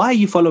about it, why are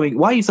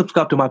you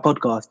subscribed to my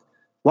podcast?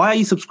 Why are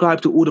you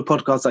subscribed to all the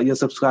podcasts that you're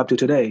subscribed to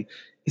today?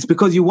 It's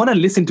because you want to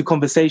listen to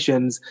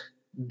conversations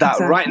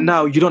that right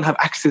now you don't have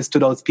access to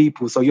those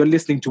people. So you're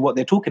listening to what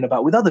they're talking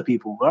about with other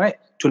people, right?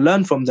 To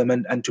learn from them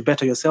and to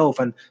better yourself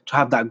and to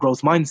have that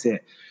growth mindset.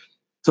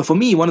 So for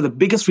me, one of the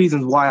biggest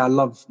reasons why I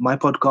love my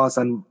podcast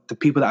and the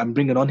people that I'm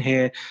bringing on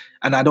here,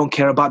 and I don't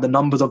care about the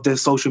numbers of their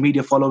social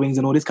media followings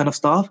and all this kind of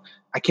stuff.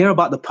 I care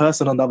about the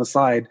person on the other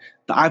side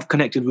that I've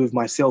connected with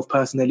myself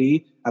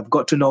personally. I've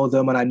got to know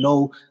them, and I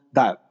know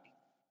that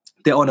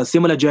they're on a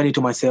similar journey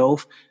to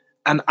myself.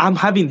 And I'm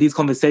having these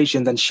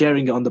conversations and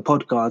sharing it on the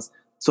podcast.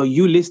 So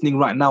you listening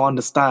right now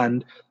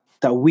understand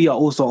that we are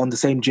also on the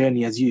same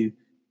journey as you.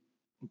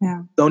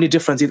 Yeah. The only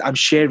difference is I'm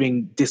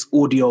sharing this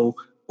audio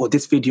or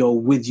this video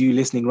with you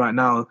listening right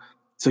now.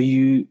 So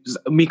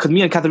because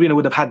me and Katherina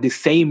would have had this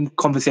same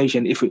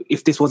conversation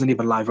if this wasn't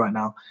even live right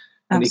now.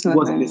 And Absolutely. if you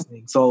wasn't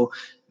listening. So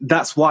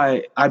that's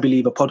why I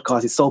believe a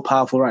podcast is so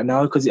powerful right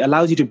now, because it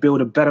allows you to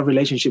build a better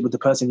relationship with the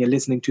person you're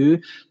listening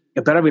to,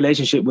 a better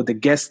relationship with the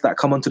guests that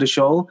come onto the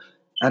show.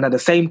 And at the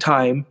same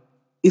time,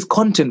 it's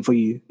content for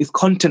you. It's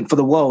content for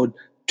the world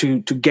to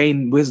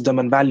gain wisdom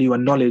and value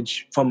and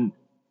knowledge from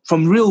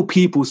real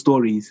people's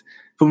stories,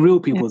 from real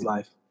people's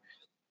life.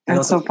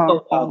 It's so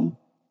powerful.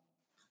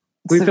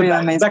 We said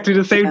that exactly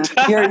the same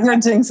time. You're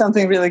doing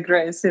something really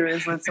great.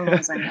 Seriously, it's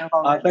amazing.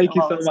 Thank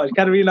you so much,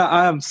 Katherina.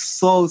 I am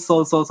so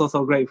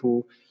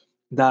grateful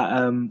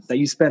that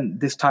you spent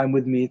this time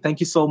with me.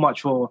 Thank you so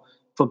much for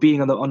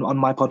being on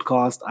my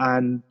podcast,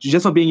 and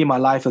just for being in my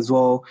life as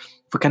well,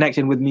 for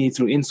connecting with me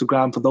through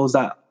Instagram. For those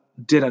that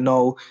didn't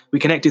know, we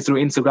connected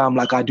through Instagram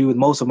like I do with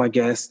most of my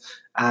guests,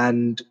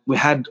 and we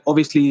had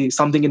obviously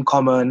something in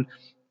common.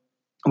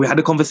 We had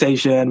a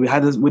conversation, we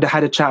had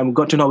a chat, and we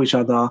got to know each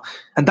other.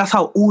 And that's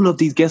how all of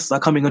these guests are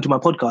coming onto my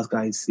podcast,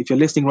 guys. If you're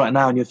listening right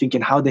now and you're thinking,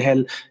 how the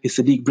hell is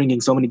Sadiq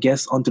bringing so many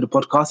guests onto the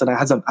podcast? And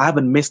I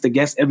haven't missed a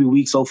guest every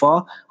week so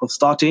far of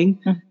starting.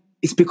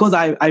 It's because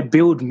I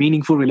build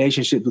meaningful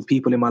relationships with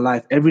people in my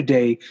life every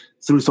day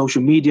through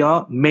social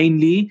media,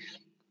 mainly,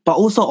 but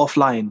also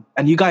offline.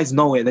 And you guys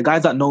know it. The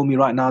guys that know me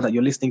right now, that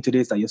you're listening to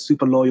this, that you're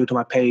super loyal to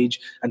my page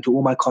and to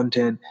all my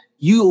content,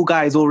 you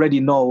guys already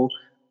know.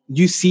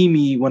 You see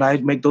me when I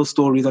make those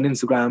stories on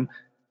Instagram,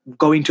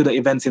 going to the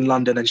events in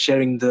London and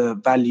sharing the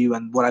value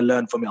and what I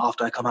learned from it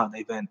after I come out of the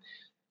event.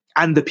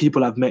 and the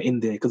people I've met in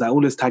there, because I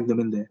always tag them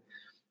in there.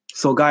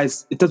 So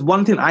guys, if there's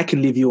one thing I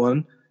can leave you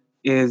on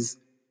is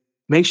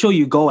make sure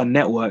you go and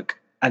network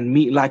and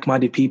meet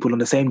like-minded people on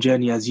the same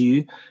journey as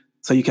you,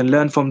 so you can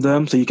learn from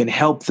them, so you can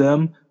help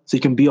them, so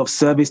you can be of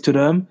service to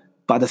them.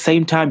 But at the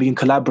same time, you can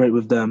collaborate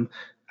with them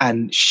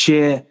and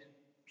share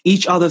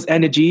each other's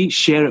energy,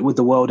 share it with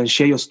the world, and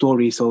share your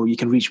story so you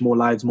can reach more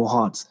lives, more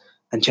hearts,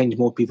 and change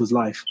more people's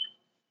life.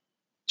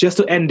 Just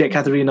to end it,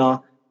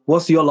 Katherina,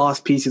 what's your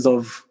last pieces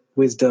of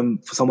wisdom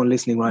for someone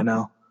listening right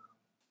now?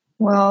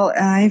 Well,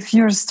 if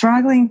you're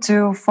struggling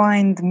to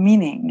find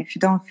meaning, if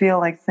you don't feel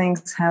like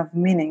things have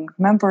meaning,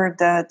 remember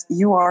that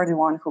you are the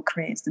one who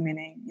creates the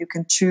meaning. You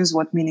can choose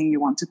what meaning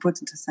you want to put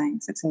into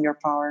things. It's in your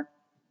power.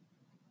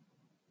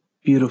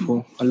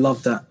 Beautiful. I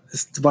love that.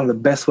 It's one of the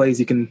best ways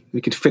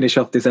we could finish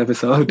off this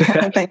episode.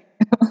 Thank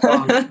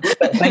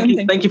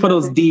you. Thank you for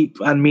those deep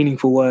and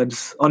meaningful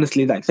words.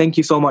 Honestly, thank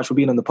you so much for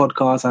being on the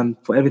podcast and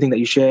for everything that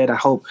you shared. I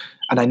hope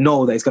and I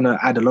know that it's going to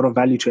add a lot of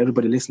value to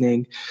everybody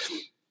listening.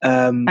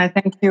 I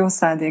thank you,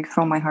 Sadiq,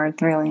 from my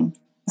heart, really.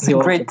 It's a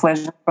great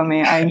pleasure for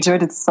me. I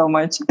enjoyed it so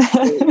much.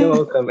 You're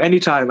welcome.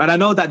 Anytime. And I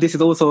know that this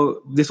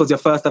was your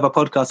first ever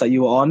podcast that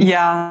you were on.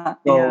 Yeah.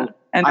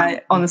 And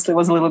I honestly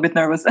was a little bit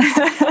nervous,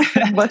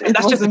 but it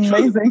was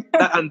amazing.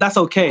 And that's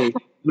okay. A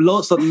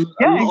lot of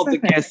the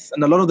guests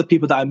and a lot of the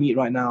people that I meet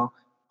right now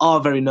are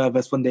very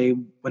nervous when they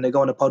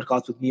go on a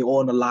podcast with me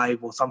or on a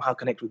live or somehow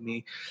connect with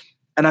me.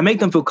 And I make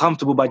them feel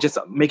comfortable by just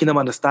making them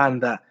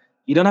understand that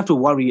you don't have to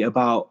worry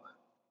about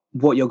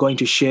what you're going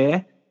to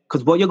share,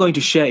 because what you're going to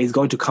share is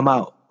going to come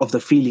out of the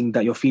feeling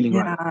that you're feeling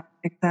right now.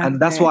 Exactly. And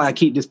that's why I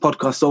keep this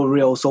podcast so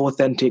real, so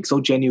authentic, so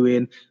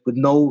genuine, with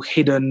no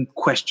hidden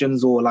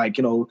questions or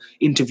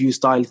interview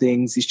style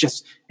things. It's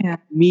just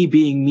me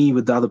being me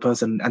with the other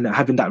person and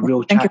having that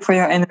real chat. Thank you for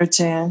your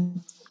energy.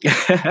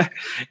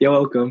 You're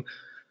welcome.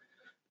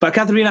 But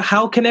Katherina,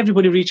 how can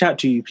everybody reach out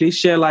to you? Please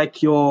share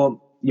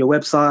your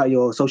website,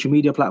 your social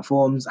media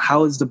platforms.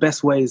 How is the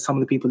best way some of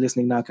the people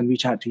listening now can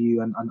reach out to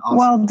you and ask?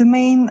 Well, the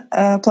main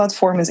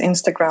platform is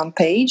Instagram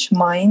page,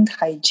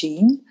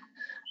 MindHygiene.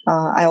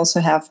 I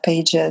also have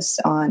pages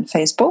on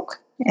Facebook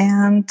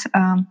and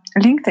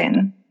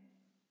LinkedIn.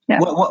 Yeah.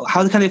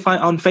 How can they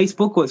find on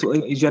Facebook? What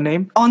is your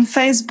name? On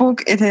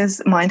Facebook, it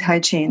is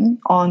MindHygiene.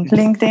 On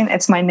LinkedIn,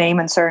 it's my name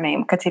and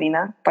surname,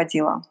 Katherina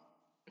Padilo.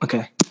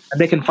 Okay. And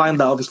they can find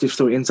that obviously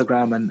through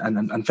Instagram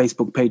and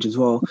Facebook page as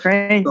well.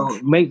 Great. So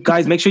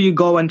make sure you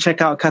go and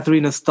check out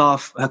Katherina's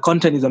stuff. Her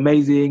content is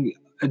amazing.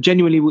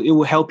 Genuinely, it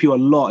will help you a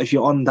lot if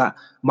you're on that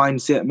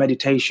mindset,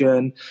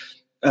 meditation,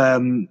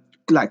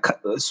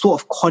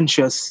 sort of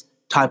conscious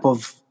type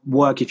of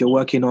work if you're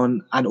working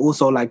on, and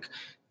also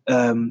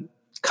kind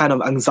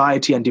of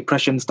anxiety and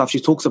depression stuff. She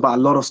talks about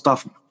a lot of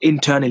stuff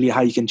internally,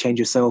 how you can change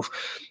yourself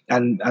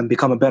and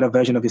become a better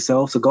version of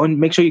yourself. So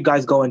make sure you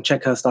guys go and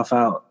check her stuff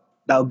out.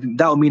 That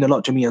would mean a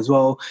lot to me as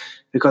well,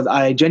 because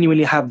I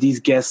genuinely have these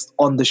guests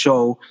on the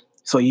show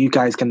so you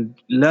guys can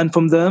learn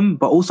from them,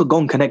 but also go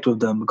and connect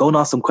with them. Go and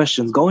ask some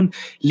questions. Go and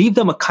leave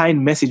them a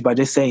kind message by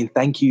just saying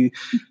thank you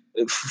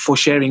for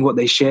sharing what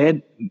they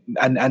shared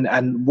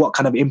and what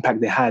kind of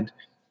impact they had.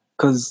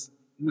 Because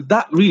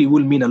that really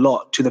will mean a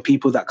lot to the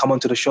people that come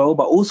onto the show,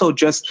 but also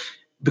just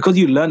because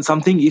you learned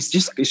something, it's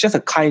just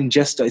a kind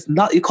gesture.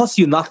 It costs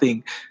you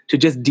nothing to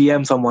just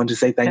DM someone to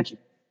say thank you,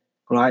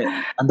 right?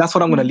 And that's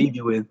what I'm going to leave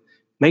you with.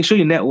 Make sure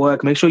you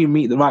network, make sure you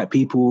meet the right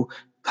people,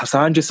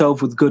 surround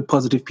yourself with good,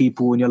 positive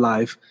people in your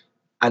life,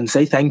 and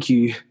say thank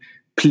you,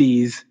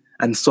 please,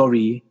 and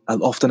sorry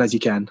as often as you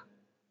can.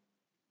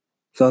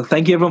 So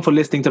thank you everyone for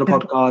listening to the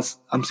podcast.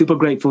 I'm super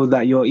grateful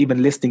that you're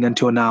even listening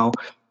until now.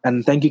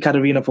 And thank you,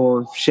 Katherina,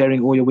 for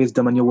sharing all your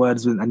wisdom and your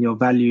words and your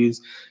values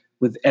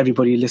with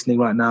everybody listening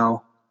right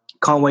now.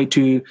 Can't wait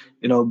to,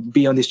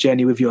 be on this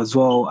journey with you as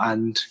well.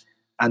 And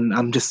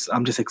I'm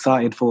just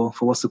excited for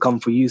what's to come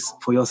for you,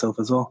 for yourself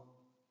as well.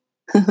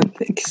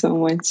 Thank you so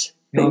much.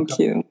 Thank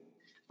you.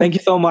 Thank you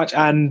so much.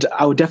 And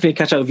I will definitely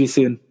catch up with you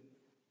soon.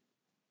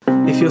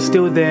 If you're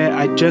still there,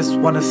 I just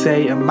want to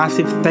say a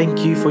massive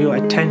thank you for your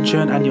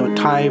attention and your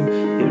time.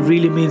 It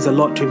really means a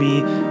lot to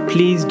me.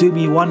 Please do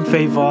me one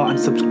favor and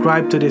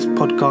subscribe to this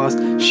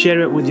podcast,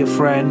 share it with your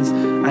friends,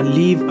 and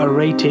leave a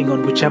rating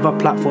on whichever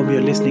platform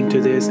you're listening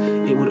to this.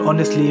 It would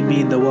honestly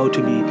mean the world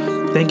to me.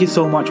 Thank you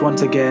so much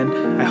once again.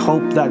 I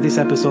hope that this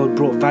episode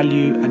brought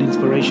value and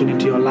inspiration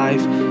into your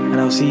life,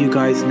 and I'll see you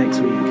guys next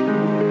week.